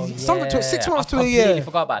be like something to 6 months to a I year. completely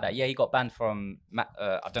forgot about that. Yeah, he got banned from.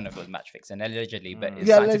 I don't know if it was match fixing allegedly, but it's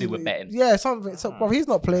something to do with betting. Yeah, something. So, bro, he's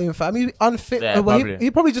not playing, fam. He's unfit. Yeah, Well, probably.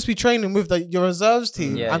 he probably just be training with your reserves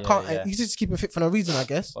team Yeah, and yeah, can't. yeah. He's just keeping fit for no reason, I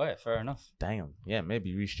guess. Oh yeah, fair enough. Damn. Yeah,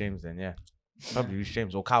 maybe Reece James then. Yeah, probably Reece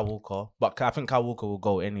James or Kyle Walker. But I think Kyle Walker will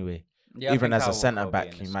go anyway. Yeah, I Even think as a Kyle centre will back,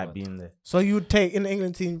 in he the might squad. be in there. So you would take in the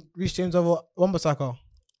England team Reece James over Wan-Bissaka?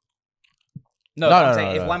 No, No, I'm no,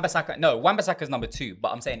 saying no, if Wan-Bissaka is number 2,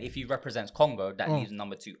 but I'm saying if he represents Congo, that leaves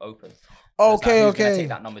number 2 open. Okay, who's gonna okay. take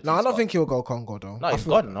that number 2 No, I don't spot? think he'll go Congo though. No, he's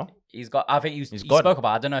gone. No, He's got. I think you gone. spoke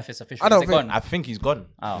about. I don't know if it's official. I don't Is it think- gone? I think he's gone.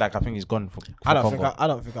 Oh. Like I think he's gone for I don't Congo. think. I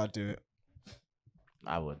don't think I'd do it.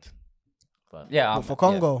 I would. But Yeah, But for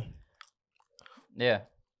Congo, Yeah.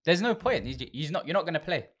 There's no point. You're not going to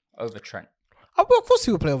play over Trent. of course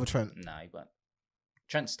he will play over Trent. Nah, he won't.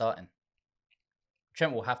 Trent's starting.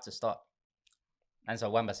 Trent will have to start. And so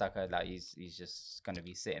Wan-Bissaka, like he's just going to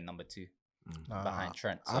be sitting number 2 behind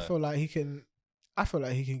Trent. So. I feel like he can. I feel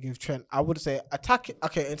like he can give Trent. I would say attacking.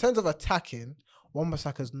 Okay, in terms of attacking,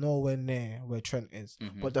 Wan-Bissaka's nowhere near where Trent is.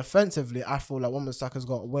 But defensively, I feel like Wan-Bissaka's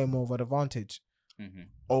got way more of an advantage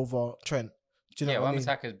over Trent. Do you know what I mean?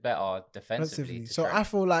 Wan-Bissaka's better defensively. So I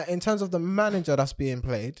feel like in terms of the manager that's being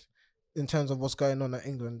played, in terms of what's going on at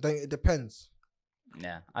England, it depends.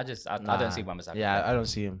 Yeah, I don't see Wan-Bissaka. Yeah, I don't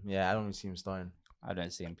see him. Yeah, I don't see him starting. I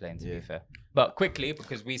don't see him playing, to be fair. But quickly,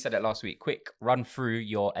 because we said it last week, quick run through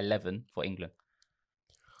your 11 for England.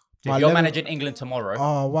 If you're managing England tomorrow.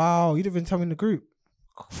 Oh, wow. You didn't even tell me in the group.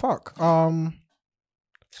 Fuck. Quick,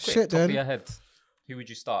 Shit, top of then. your head. Who would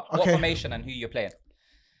you start? Okay. What formation and who you're playing?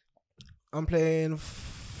 I'm playing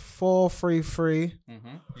 4-3-3.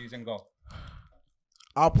 Using goal.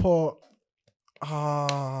 I'll put...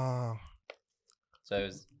 So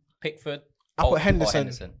it's Pickford. I'll put or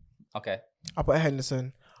Henderson. Okay. I'll put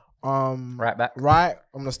Henderson. Right back. Right.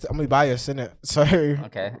 I'm gonna be biased, innit? So...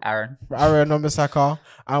 Okay. Aaron. Aaron Wan-Bissaka.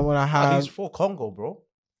 And when I have... He's for Congo, bro.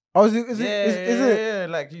 Oh, is it? Yeah,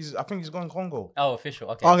 like I think he's gone Congo. Oh, official.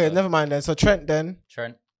 Okay. Okay, so never mind then. So Trent then.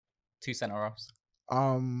 Trent. 2 centre halves.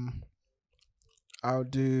 I'll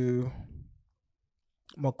do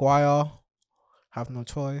Maguire. Have no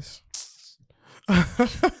choice.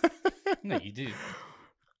 No, you do.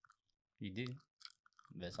 You do.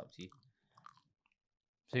 But it's up to you.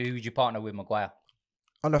 So who would you partner with, Maguire?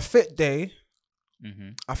 On a fit day,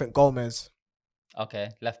 I think Gomez. Okay.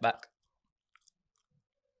 Left back.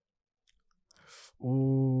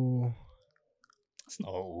 Ooh. It's not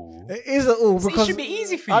all. It is an ooh See, because it should be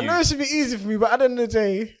easy for you. I know it should be easy for me, but at the end of the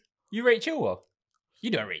day, You rate Chilwell.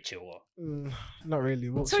 You don't rate Chilwell. not really.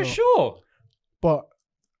 What So shot? sure. But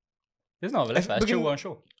There's no other left If back. It's begin- Chilwell and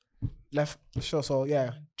Shaw. left, sure. So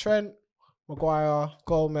yeah, Trent, Maguire,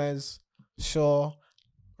 Gomez, Shaw,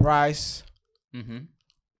 Rice,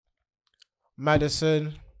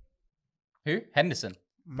 Madison. Who? Henderson.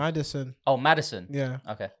 Madison. Oh, Madison. Yeah.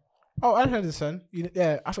 Okay. Oh, and Henderson.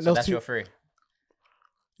 Yeah, I think So those that's two. your 3.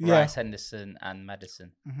 Yeah. Rice, Henderson, and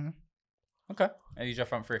Madison. Okay. And who's your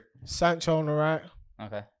front 3? Sancho on the right.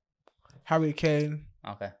 Okay. Harry Kane.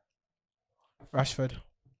 Okay. Rashford.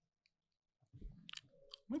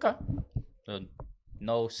 Okay. So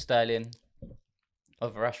no Sterling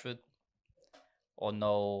over Rashford, or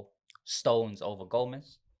no Stones over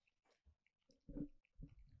Gomez.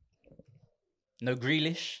 No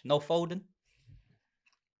Grealish, no Foden,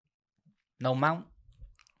 no Mount.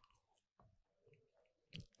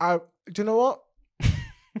 Do you know what?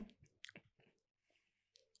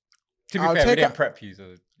 To be I'll fair, we take didn't a- prep you,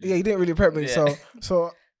 so Yeah, you didn't really prep me. Yeah.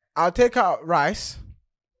 So I'll take out Rice.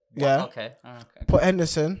 Yeah. Okay. Put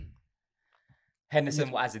Henderson.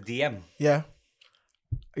 Henderson as a DM. Yeah.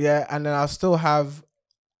 Yeah, and then I'll still have.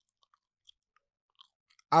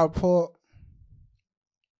 I'll put.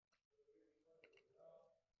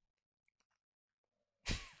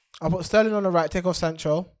 I put Sterling on the right, take off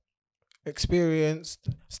Sancho. Experienced,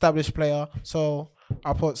 established player. So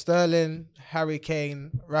I put Sterling, Harry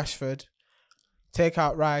Kane, Rashford. Take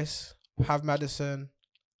out Rice, have Maddison.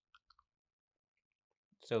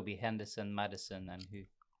 So it'll be Henderson, Maddison, and who?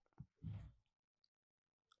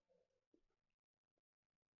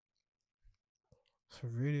 It's a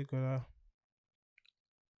really good.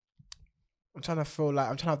 I'm trying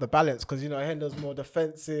to have the balance because Hendo's more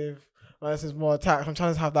defensive, Madison's more attack. I'm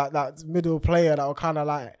trying to have that middle player that will kind of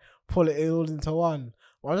like pull it all into one.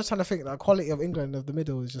 Well, I'm just trying to think the quality of England of the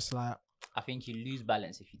middle is just like. I think you lose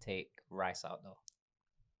balance if you take Rice out though.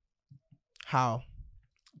 How?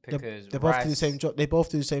 Because they both do the same job. They both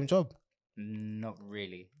do the same job. Not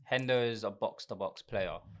really. Hendo's a box-to-box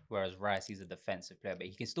player, whereas Rice, he's a defensive player, but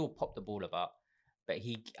he can still pop the ball about. But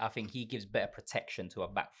I think he gives better protection to a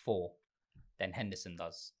back four than Henderson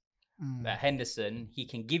does. But Henderson, he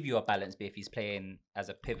can give you a balance, but if he's playing as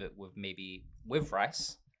a pivot with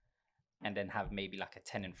Rice, and then have maybe like a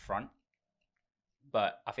 10 in front.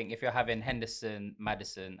 But I think if you're having Henderson,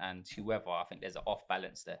 Maddison, and whoever, I think there's an off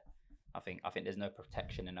balance there. I think there's no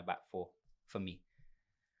protection in the back four for me.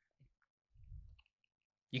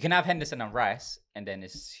 You can have Henderson and Rice, and then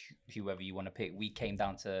it's whoever you want to pick. We came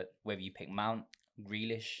down to whether you pick Mount,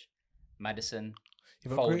 Grealish, Maddison,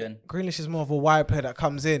 Foden. Grealish is more of a wide player that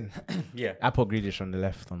comes in. Yeah. I put Grealish on the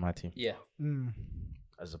left on my team. Yeah.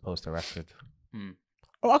 As opposed to Rashford.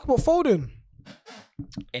 Oh, I could put Foden.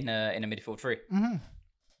 In a midfield three. I'm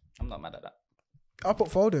not mad at that. I'll put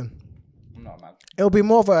Foden. I'm not mad. It'll be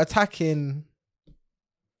more of an attacking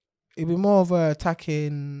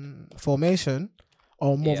formation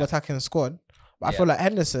or more of an attacking squad. But I feel like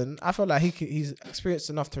Henderson, he's experienced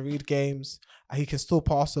enough to read games. He can still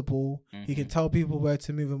pass the ball. He can tell people where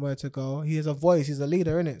to move and where to go. He has a voice. He's a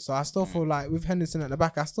leader, innit? So I still feel like with Henderson at the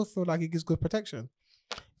back, I still feel like he gives good protection.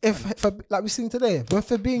 Like we've seen today, when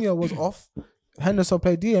Fabinho was off, Henderson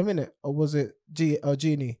played DM, innit? Or was it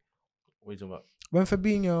Genie? What are you talking about? When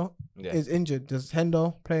Fabinho is injured, does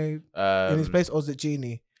Hendo play in his place or is it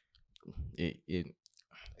Genie? It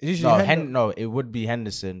would be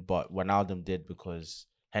Henderson, but Wijnaldum did because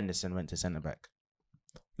Henderson went to centre back.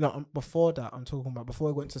 No, before that, I'm talking about before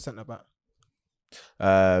he went to centre back.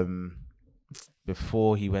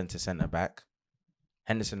 Before he went to centre back,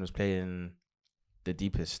 Henderson was playing the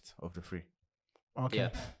deepest of the three. Okay.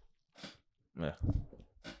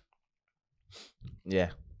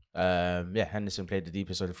 Yeah. Henderson played the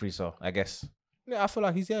deepest of the three, so I guess. Yeah, I feel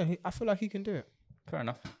like I feel like he can do it. Fair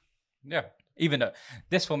enough. Yeah. Even though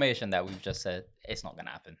this formation that we've just said, it's not going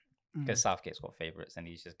to happen because Southgate's got favourites and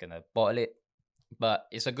he's just going to bottle it. But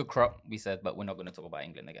it's a good crop, we said, but we're not going to talk about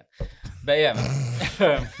England again. But yeah,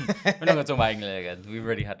 man. We're not going to talk about England again. We've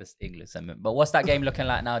already had this England segment. But what's that game looking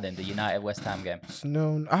like now then? The United West Ham game?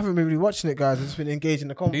 No, I haven't been really watching it, guys. I've just been engaging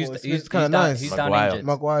the convo. It's kind of down, nice. Who's down injured?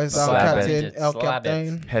 Maguire's down captain, El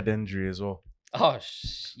Captain. Head injury as well. Oh,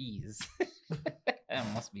 jeez. It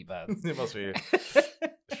must be bad. It must be.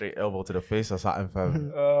 Straight elbow to the face or something,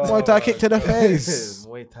 fam. Muay Thai kick to the face.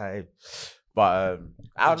 Muay Thai. But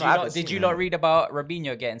I don't know. Did you not read about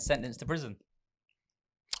Robinho getting sentenced to prison?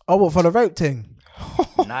 Oh, what, for the rape thing?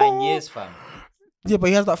 9 years, fam. Yeah, but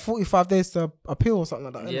he has like 45 days to appeal or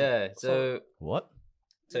something like that. Yeah. So what?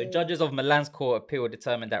 So judges of Milan's court appeal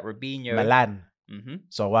determined that Robinho. Milan.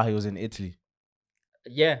 So while he was in Italy.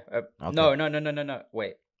 Yeah. Okay. No.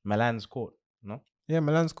 Wait. Milan's court. No. Yeah,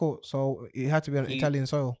 Milan's court. So it had to be on Italian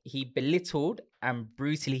soil. He belittled and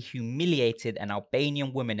brutally humiliated an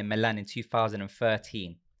Albanian woman in Milan in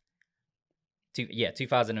 2013.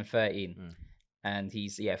 2013. And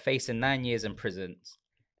he's facing 9 years in prison.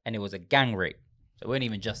 And it was a gang rape. So it wasn't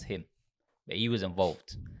even just him. But he was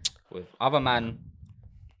involved with other man.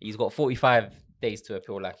 He's got 45 days to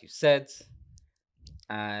appeal, like you said.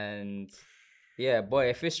 And yeah, boy,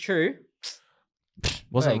 if it's true,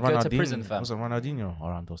 wasn't go to prison, fam. Wasn't Ronaldinho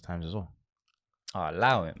around those times as well? Oh,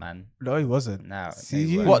 allow it, man. No, he wasn't. No.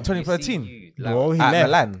 What, 2013? No, he left. left.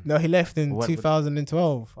 Milan? No, he left in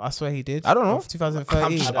 2012. I swear he did. I don't know. 2013.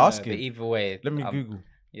 I'm just asking. Either way. Let me Google.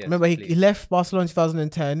 Yes, remember, he left Barcelona in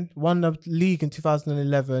 2010, won the league in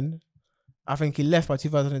 2011. I think he left by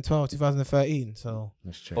 2012, 2013. So,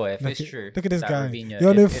 boy, if it's true, look at this guy. Robinho,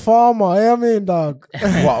 You're a farmer. I mean, dog.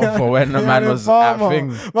 What, for when the man was at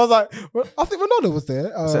thing? I was like, I think Ronaldo was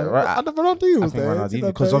there. I think Ronaldinho was there. Ronaldinho,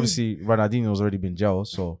 because obviously Ronaldinho's already been jailed,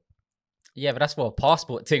 so. Yeah, but that's for a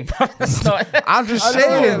passport thing, bro. I'm just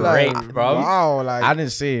saying, rape, bro. Wow, like I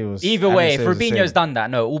didn't say it was. Either way, if Robinho's done that,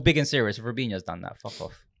 no, all big and serious. If Robinho's done that, fuck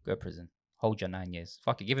off. Go to prison. Hold your 9 years.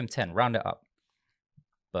 Fuck it, give him 10. Round it up.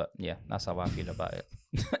 But yeah, that's how I feel about it.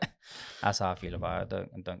 That's how I feel about it.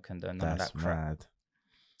 I don't condone none of that crap. Mad.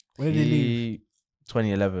 When did he leave?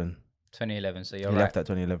 2011. 2011. So He you're right. left at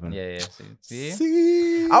 2011. Yeah. See?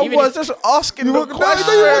 See? I Even was just asking the No,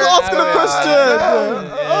 question. you was asking the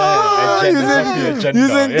question.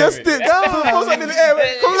 Using destined.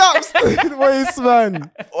 Collapsed. Waste,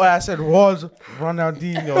 man. Well, I said was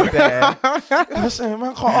Ronaldinho there. I said,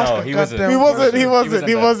 man, can't ask a he wasn't. goddamn He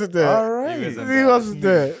question. wasn't there. All right. He wasn't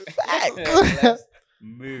there. Let's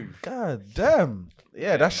move. God damn.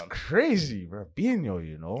 Yeah, that's man. crazy, bro. Binho,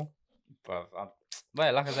 you know. But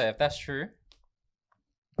well, like I said, if that's true,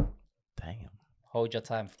 Damn. hold your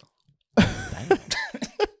time.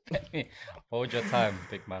 Damn. Hold your time,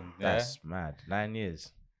 big man. Yeah? That's mad. 9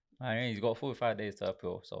 years. I mean, he's got 45 days to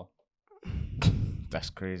appeal, so That's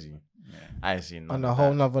crazy. yeah. I ain't seen none On a of whole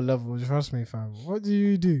that. nother level, trust me, fam. What do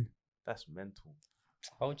you do? That's mental.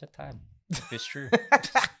 Hold your time. If it's true.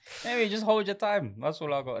 Maybe just hold your time. That's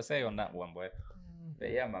all I got to say on that one, boy.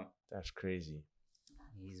 But yeah, man. That's crazy.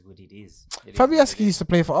 It is what it is. Fabianski used to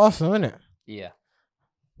play for Arsenal, innit? Yeah.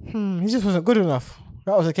 He just wasn't good enough.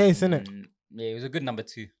 That was the case, innit? Yeah, he was a good number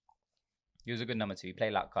 2. He was a good number 2. He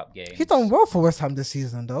played like cup games. He's done well for West Ham this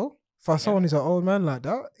season, though. For someone who's an old man like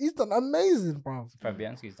that, he's done amazing, bro.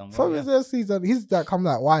 Fabianski's done well. For his season, he's that come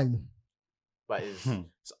like wine. But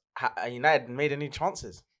United made any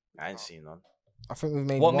chances? I ain't seen none. I think we've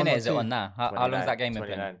made What one minute or is it two. on now? How long's that game been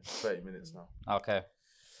playing? 29, 30 minutes now. Okay.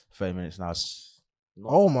 30 minutes now.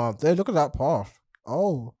 Oh my, they look at that pass.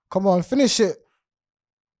 Oh, come on, finish it.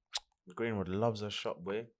 Greenwood loves a shot,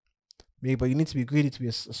 boy. Me, but you need to be greedy to be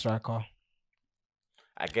a striker.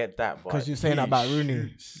 I get that, but Because you're saying that he about Rooney.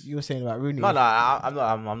 shoots. You were saying about Rooney. No,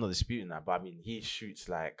 I'm not disputing that, but I mean, he shoots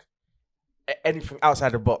like anything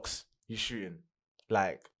outside the box. He's shooting,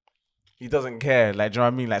 like he doesn't care. Like, do you know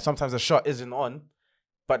what I mean? Like sometimes the shot isn't on,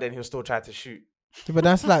 but then he'll still try to shoot. Yeah, but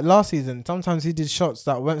that's like last season. Sometimes he did shots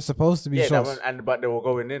that weren't supposed to be shots. But they were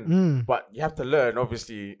going in. But you have to learn.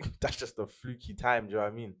 Obviously, that's just a fluky time. Do you know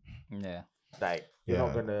what I mean? Yeah. Like you're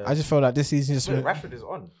not gonna. I just felt like this season just went. Rashford is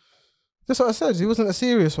on. That's what I said. He wasn't a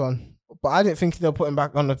serious one, but I didn't think they'll put him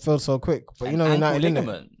back on the field so quick. But you know, United,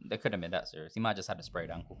 innit? They couldn't have been that serious. He might just had a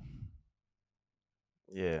sprayed ankle.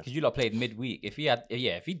 Yeah. Because you lot played midweek. If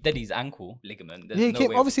he did his ankle ligament, there's Yeah, he no came,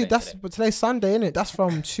 way of obviously playing that's today. but today's Sunday, innit? That's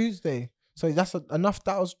from Tuesday. So that's enough.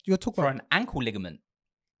 That was you're talking For about. an ankle ligament.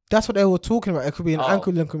 That's what they were talking about. It could be an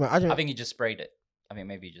ankle ligament. I think he just sprayed it. I think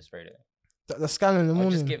maybe he just sprayed it. The scan in the Or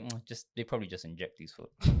morning. they probably just inject his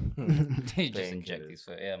foot. They just inject his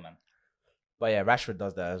foot. Yeah, man. But yeah, Rashford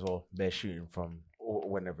does that as well. They're shooting from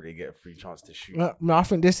whenever they get a free chance to shoot. No, I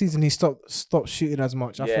think this season he stopped shooting as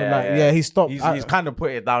much. I feel like he stopped. He's kind of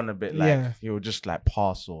put it down a bit. Like Yeah. he'll just like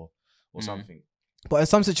pass or something. But in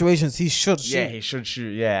some situations he should shoot. Yeah, he should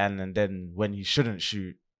shoot. Yeah, and then when he shouldn't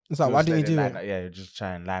shoot, It's like, why didn't you do it? Yeah, just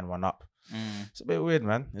try and line one up. It's a bit weird,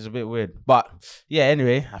 man. It's a bit weird. But yeah,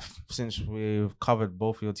 anyway, since we've covered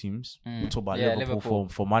both your teams, we'll talk about Liverpool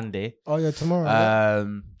for Monday. Oh yeah,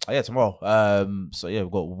 tomorrow. Tomorrow. So yeah,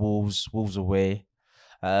 we've got Wolves away.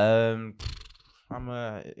 It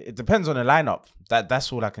depends on the lineup.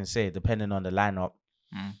 That's all I can say. Depending on the lineup,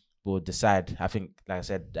 we'll decide. I think, like I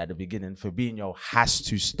said at the beginning, Fabinho has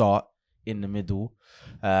to start in the middle.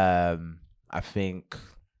 I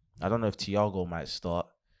don't know if Thiago might start.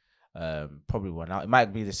 Probably one out. It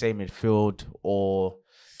might be the same midfield, or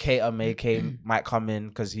Keita might come in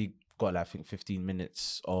because he got I think 15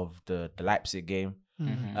 minutes of the Leipzig game.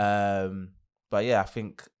 But yeah, I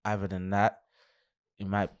think other than that, it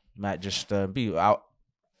might just be out.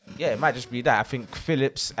 Yeah, it might just be that. I think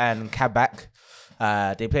Phillips and Kabak,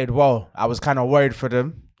 they played well. I was kind of worried for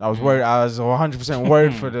them. I was worried. I was 100%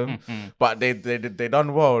 worried for them, but they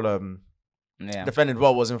done well. Defended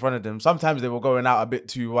well, was in front of them. Sometimes they were going out a bit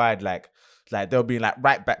too wide, like they'll be in like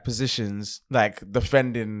right back positions, like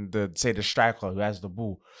defending the striker who has the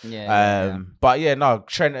ball. But yeah, no,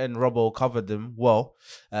 Trent and Robbo covered them well.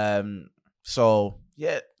 So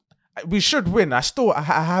yeah, we should win. I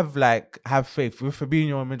have faith with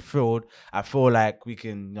Fabinho in midfield. I feel like we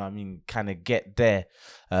can, kind of get there.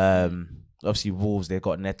 Obviously Wolves, they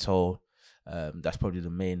got Neto. That's probably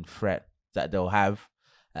the main threat that they'll have.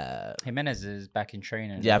 Jimenez is back in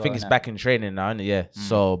training. Yeah, I think he's back in training now, isn't he? Yeah.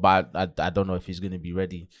 So, but I don't know if he's going to be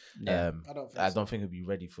ready. I don't think he'll be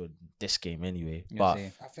ready for this game anyway. You'll but see.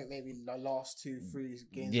 I think maybe the last 2-3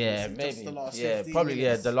 games. yeah, maybe. The last yeah, 15 probably.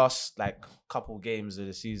 minutes. Yeah, the last couple games of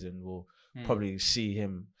the season we'll probably see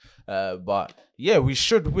him. But yeah, we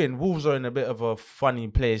should win. Wolves are in a bit of a funny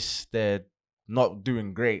place. They're not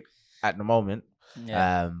doing great at the moment.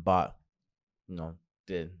 Yeah. But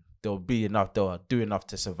they'll be enough. They'll do enough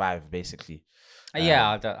to survive, basically.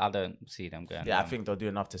 Yeah, I don't see them going. Yeah, I think they'll do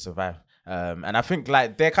enough to survive. And I think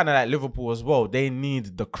like they're kind of like Liverpool as well. They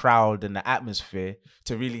need the crowd and the atmosphere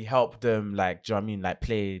to really help them, like, do you know what I mean, like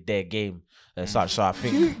play their game as such. So I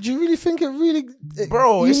think. Do you really think it really,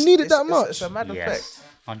 bro? You need it that much? It's a mad effect.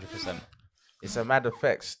 100%. It's a mad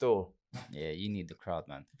effect still. Yeah, you need the crowd,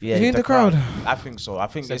 man. Yeah, you need the crowd. I think so. I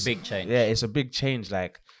think it's a big change. Yeah, it's a big change.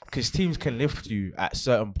 Like, because teams can lift you at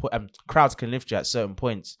certain crowds can lift you at certain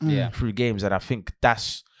points. Through games, and I think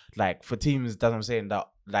that's like for teams. That's what I'm saying, that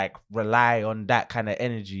like rely on that kind of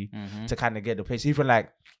energy to kind of get the place. Even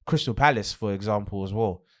like Crystal Palace, for example, as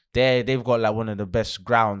well. They've got like one of the best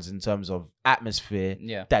grounds in terms of atmosphere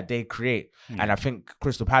that they create. And I think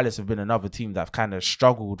Crystal Palace have been another team that have kind of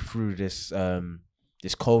struggled through this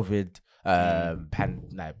this COVID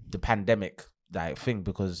the pandemic thing,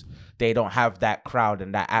 because they don't have that crowd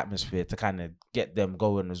and that atmosphere to kind of get them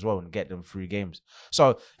going as well and get them through games.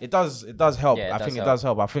 So it does help. I think it does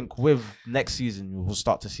help. I think with next season we'll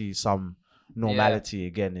start to see some normality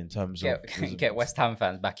again in terms of get West Ham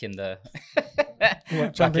fans back in the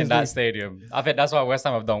back in that stadium. I think that's why West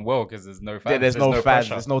Ham have done well, because there's no fans. Yeah, there's no fans. Pressure.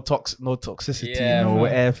 There's no toxicity, no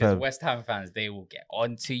air. Because West Ham fans, they will get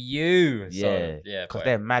onto you. Yeah, because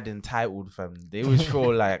they're mad entitled, fam. They always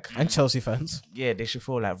feel like, and Chelsea fans. Yeah, they should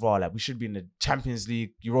feel like, raw. Like we should be in the Champions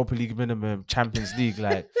League, Europa League minimum, Champions League.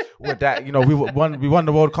 Like with that, you know, we won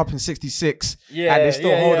the World Cup in '66. Yeah, and they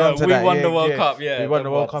still hold on to that. We won the World Cup. Yeah, we won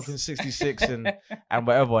the World Cup in '66 and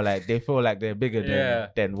whatever. Like they feel like they're bigger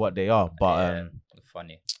than what they are. But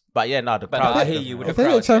funny. But yeah, no, the crowd. I hear you with the crowd.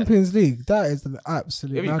 If they get Champions League, that is an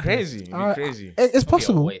absolute. It'd be crazy. It'd be crazy. It's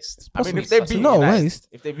possible. It's I mean, if they beat not a waste.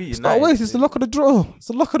 If they beat United, it's not a waste. It's the luck of the draw. It's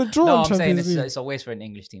the luck of the draw. No, I'm saying League. it's a waste for an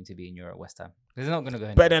English team to be in Europe. West Ham, because they're not going to go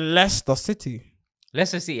anywhere. Better than Leicester City.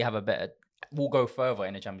 Leicester City will go further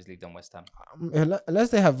in the Champions League than West Ham. Unless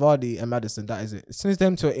they have Vardy and Maddison, that is it. As soon as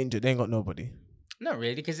them two are injured, they ain't got nobody. Not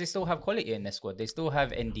really, because they still have quality in their squad. They still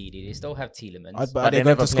have Ndidi. They still have Tielemans. But they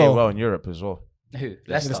never play well in Europe as well. Who?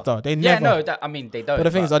 Leicester. They never. I mean, they don't. But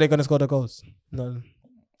the thing is, are they going to score the goals? No.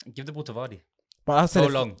 Give the ball to Vardy. But I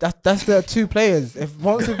said that's the two players. If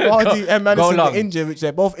Vardy and Maddison are injured, which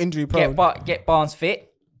they're both injury prone. Get Barnes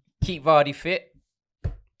fit. Keep Vardy fit.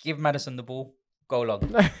 Give Maddison the ball. Go long.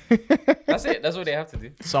 That's it. That's what they have to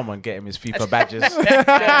do. Someone get him his FIFA badges.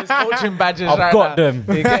 Get his coaching badges. I've got them.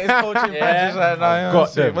 They get his coaching badges right now. I've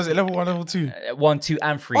got them. Was it level 1, level 2? 1, 2,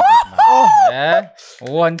 and 3. Yeah.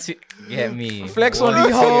 1, 2. Get me. Flex on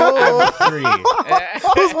the whole. 3.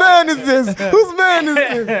 Whose man is this? Whose man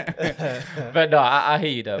is this? But no, I hear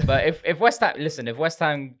you though. But if West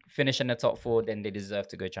Ham finish in the top 4, then they deserve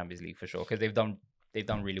to go Champions League for sure, because they've done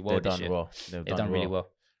really well this year. They've done really well.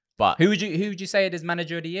 But who would you say is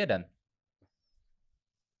manager of the year then?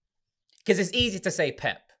 Because it's easy to say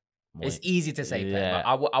Pep. It's easy to say Pep.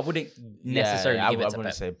 I wouldn't necessarily give it to Pep. I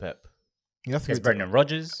wouldn't say Pep. It's Brendan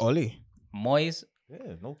Rodgers, Oli, Moyes.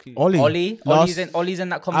 Yeah, no key. Oli's in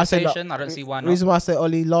that conversation. I don't see why not. Reason why I say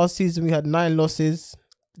Oli, last season we had 9 losses.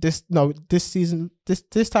 This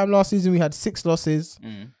time last season we had 6 losses,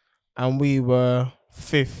 and we were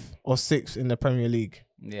 5th or 6th in the Premier League.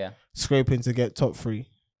 Yeah, scraping to get top 3.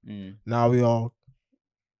 Now we are,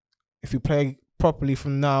 if we play properly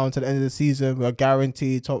from now until the end of the season, we are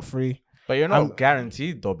guaranteed top 3. But you're not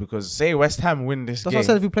guaranteed though, because say West Ham win this game. That's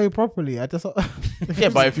what I said, if we play properly. I just yeah,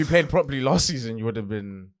 but if you played properly last season, you would have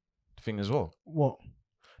been the thing as well. What?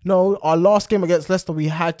 No, our last game against Leicester, we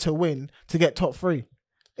had to win to get top 3.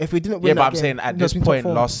 If we didn't win, but I'm saying at this point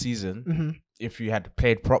last season, if you had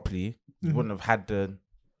played properly, you wouldn't have had the.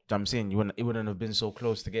 I'm saying it wouldn't have been so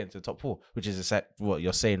close to get into the top 4, which is what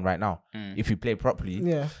you're saying right now. If you play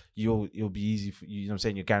properly, you'll be easy for you. You know what I'm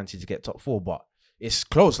saying? You're guaranteed to get top 4, but it's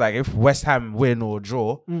close. Like if West Ham win or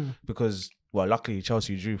draw, because luckily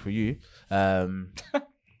Chelsea drew for you.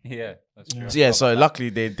 Yeah, that's true. So luckily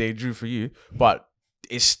they drew for you, but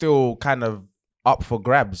it's still kind of up for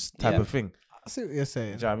grabs type of thing. I see what you're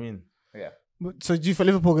saying. Do you know what I mean? Yeah. So do you for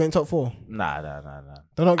Liverpool getting top 4? Nah.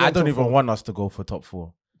 I don't even want us to go for top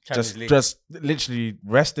 4. Just literally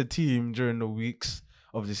rest the team during the weeks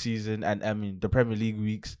of the season, and I mean the Premier League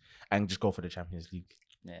weeks, and just go for the Champions League.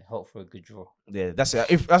 Yeah, hope for a good draw. Yeah, that's it.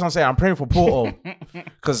 That's what I'm saying. I'm praying for Porto,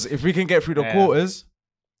 because if we can get through the quarters,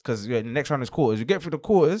 because the next round is quarters. You get through the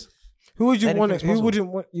quarters. Who would you want? Who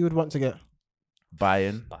would want to get?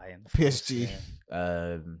 Bayern, PSG.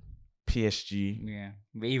 PSG. Yeah,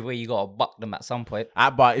 but either way, you gotta buck them at some point.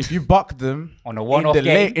 But if you buck them on a one-off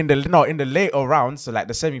game, in the later rounds, so like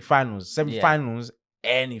the semi-finals,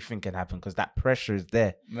 anything can happen because that pressure is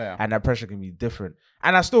there, Yeah. and that pressure can be different.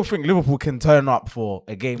 And I still think Liverpool can turn up for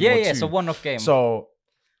a game. Yeah, or yeah. two. It's a one-off game. So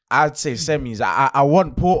I'd say semis. I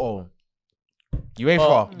want Porto. UEFA.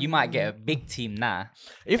 Well, you might get a big team now.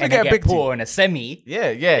 If you and get then a big Porto team, in a semi. yeah.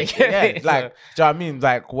 Like, do you know what I mean?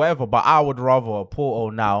 Like, whatever. But I would rather Porto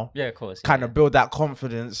now. Yeah, of course. Kind of build that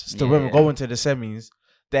confidence to when we go into the semis.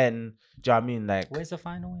 Then, do you know what I mean? Like, where's the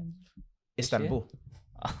final in? Istanbul.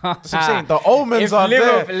 That's what I'm saying. The omens are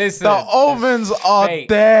there. Listen, the omens are fake.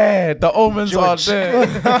 there. The omens George. are there.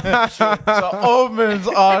 The omens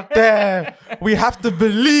are there. We have to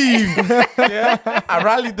believe. Yeah, I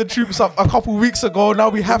rallied the troops up a couple weeks ago. Now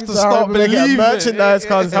we have to start believing. Merchandise,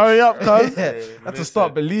 cuz. Hurry up, cuz. Have to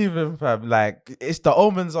start believing, fam. Like, it's the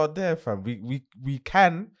omens are there, fam. We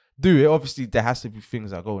can do it. Obviously, there has to be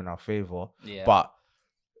things that go in our favor. Yeah.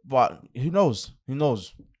 But who knows? Who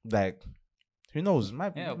knows? Like, who knows?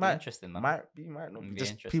 Might be interesting, man. Might not be.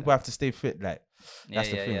 Just interesting. people have to stay fit. Like, that's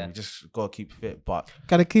the thing. Yeah. We just gotta keep fit. But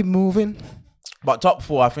Gotta keep moving. top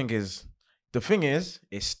four, I think is the thing is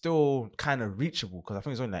it's still kind of reachable because I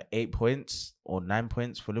think it's only like 8 points or 9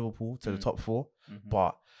 points for Liverpool to the top four.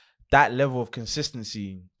 But that level of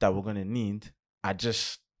consistency that we're gonna need, I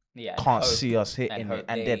just can't see us hitting it,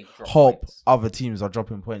 and then hope other teams are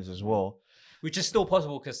dropping points as well. Which is still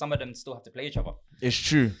possible because some of them still have to play each other. It's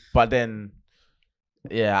true, but then,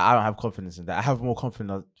 yeah, I don't have confidence in that. I have more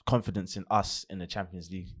confidence in us in the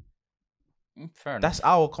Champions League. Fair enough. That's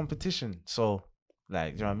our competition. So,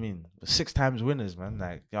 like, you know what I mean? We're 6 times winners, man.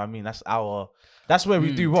 Like, you know what I mean? That's where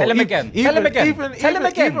we do well. Tell him again.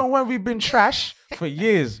 Even when we've been trash for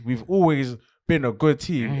years, we've always been a good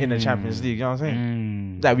team in the Champions League. You know what I'm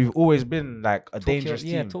saying? Like, we've always been like a dangerous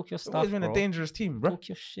team. Yeah, talk your stuff. We've always been a dangerous team, bro. Talk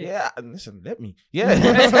your shit. Yeah, and listen, let me. Yeah.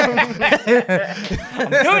 I'm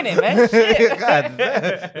doing it, man. Shit.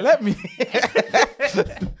 God, let me.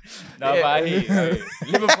 No, but I hear you.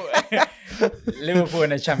 Liverpool in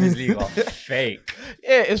the Champions League are fake.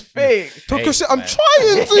 Yeah, it's fake. Talk your shit. I'm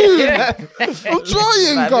trying to. I'm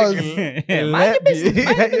trying, guys. Mind your business.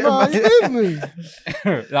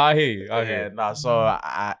 Business. No, I hear you. Yeah, nah, so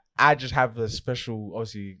I just have a special,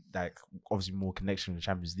 obviously more connection with the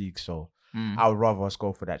Champions League. So I would rather us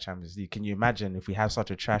go for that Champions League. Can you imagine if we have such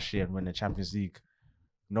a trash year and win the Champions League?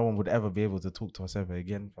 No one would ever be able to talk to us ever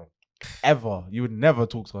again. Ever. You would never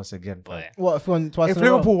talk to us again. What if we won twice if in a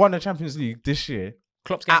row? Liverpool won the Champions League this year,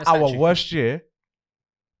 Klopp's getting at a our statue. worst year,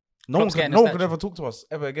 no one could ever talk to us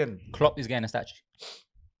ever again. Klopp is getting a statue.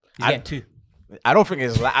 He's getting 2. I don't think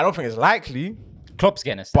it's likely. Klopp's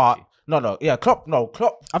getting a statue. But Klopp.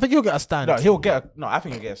 I think he'll get a stand. I think he'll get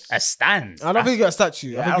A stand. I don't think he'll get a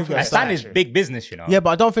statue. I think he'll get A a stand statue. is big business, you know. Yeah, but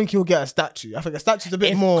I don't think he'll get a statue. I think a statue's a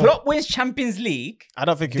bit If more. Klopp wins Champions League I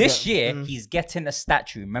don't think this year, he's getting a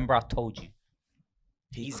statue. Remember, I told you.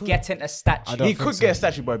 He's getting a statue. He could get a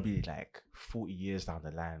statue, but it'd be like 40 years down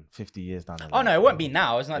the line, 50 years down the line. Oh no, it won't be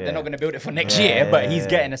now. It's not. They're not going to build it for next year. But he's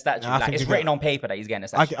getting a statue. Nah, I Like, think it's he'll written get- on paper that he's getting a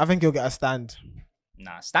statue. I think he'll get a stand.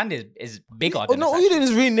 Nah, stand is bigger. Oh Than no! a All you're statue.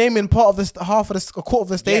 doing is renaming part of this, half of a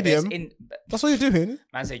quarter of the Yeah, but it's stadium. That's what you're doing.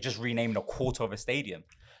 Man, say just renaming a quarter of a stadium.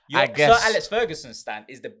 I guess- Sir Alex Ferguson's stand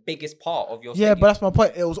is the biggest part of your Yeah, stadium. but that's my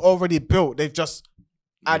point. It was already built. They've just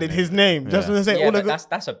added his name. Just to say, Yeah, all but the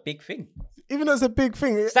that's a big thing. even though it's a big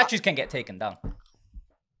thing. Statues can get taken down.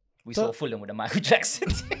 We saw Fulham with the Michael Jackson.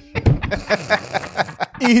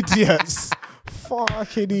 Idiots.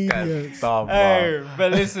 Fucking idiots. Dumb, bro. Hey,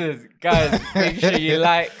 but listen, guys, make sure you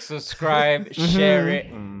like, subscribe, share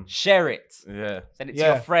it. Share it. Yeah. Send it to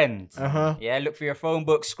your friends. Uh-huh. Yeah, look for your phone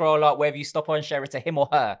book, scroll up, wherever you stop on, share it to him or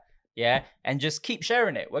her. Yeah, and just keep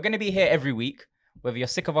sharing it. We're going to be here every week. Whether you're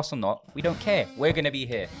sick of us or not, we don't care. We're going to be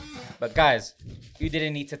here. But guys, who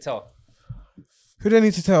didn't need to tell? Who do I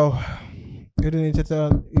need to tell? Who do I need to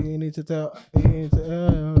tell? You need to tell. You need to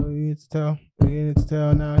tell. You need to tell. You need to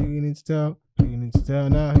tell now. You need to tell. You need to tell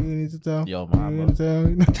now. You need to tell. Yo, You mama. need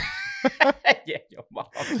to tell. Yeah, your mom.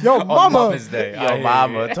 Yo, On mama. Mother's Day. I Yo, hear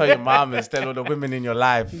mama, you. tell your mamas, tell all the women in your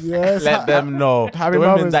life. Yes, Let them know. Happy The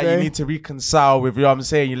women Mother's that Day. you need to reconcile with, you know what I'm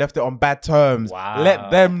saying? You left it on bad terms. Wow. Let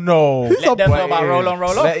them know. Let them know about roll on,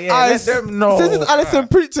 roll off. Let them know. This is Alison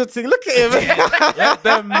Preacher thing. Look at him. Let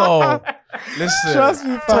them know. Listen, Trust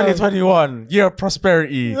me, fam. 2021, year of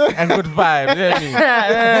prosperity and good vibes. You know what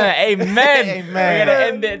I mean? Amen. Amen. We're gonna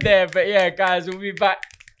end it there. But yeah, guys, we'll be back.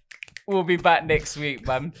 We'll be back next week,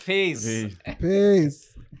 man. Peace.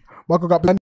 Peace. Michael got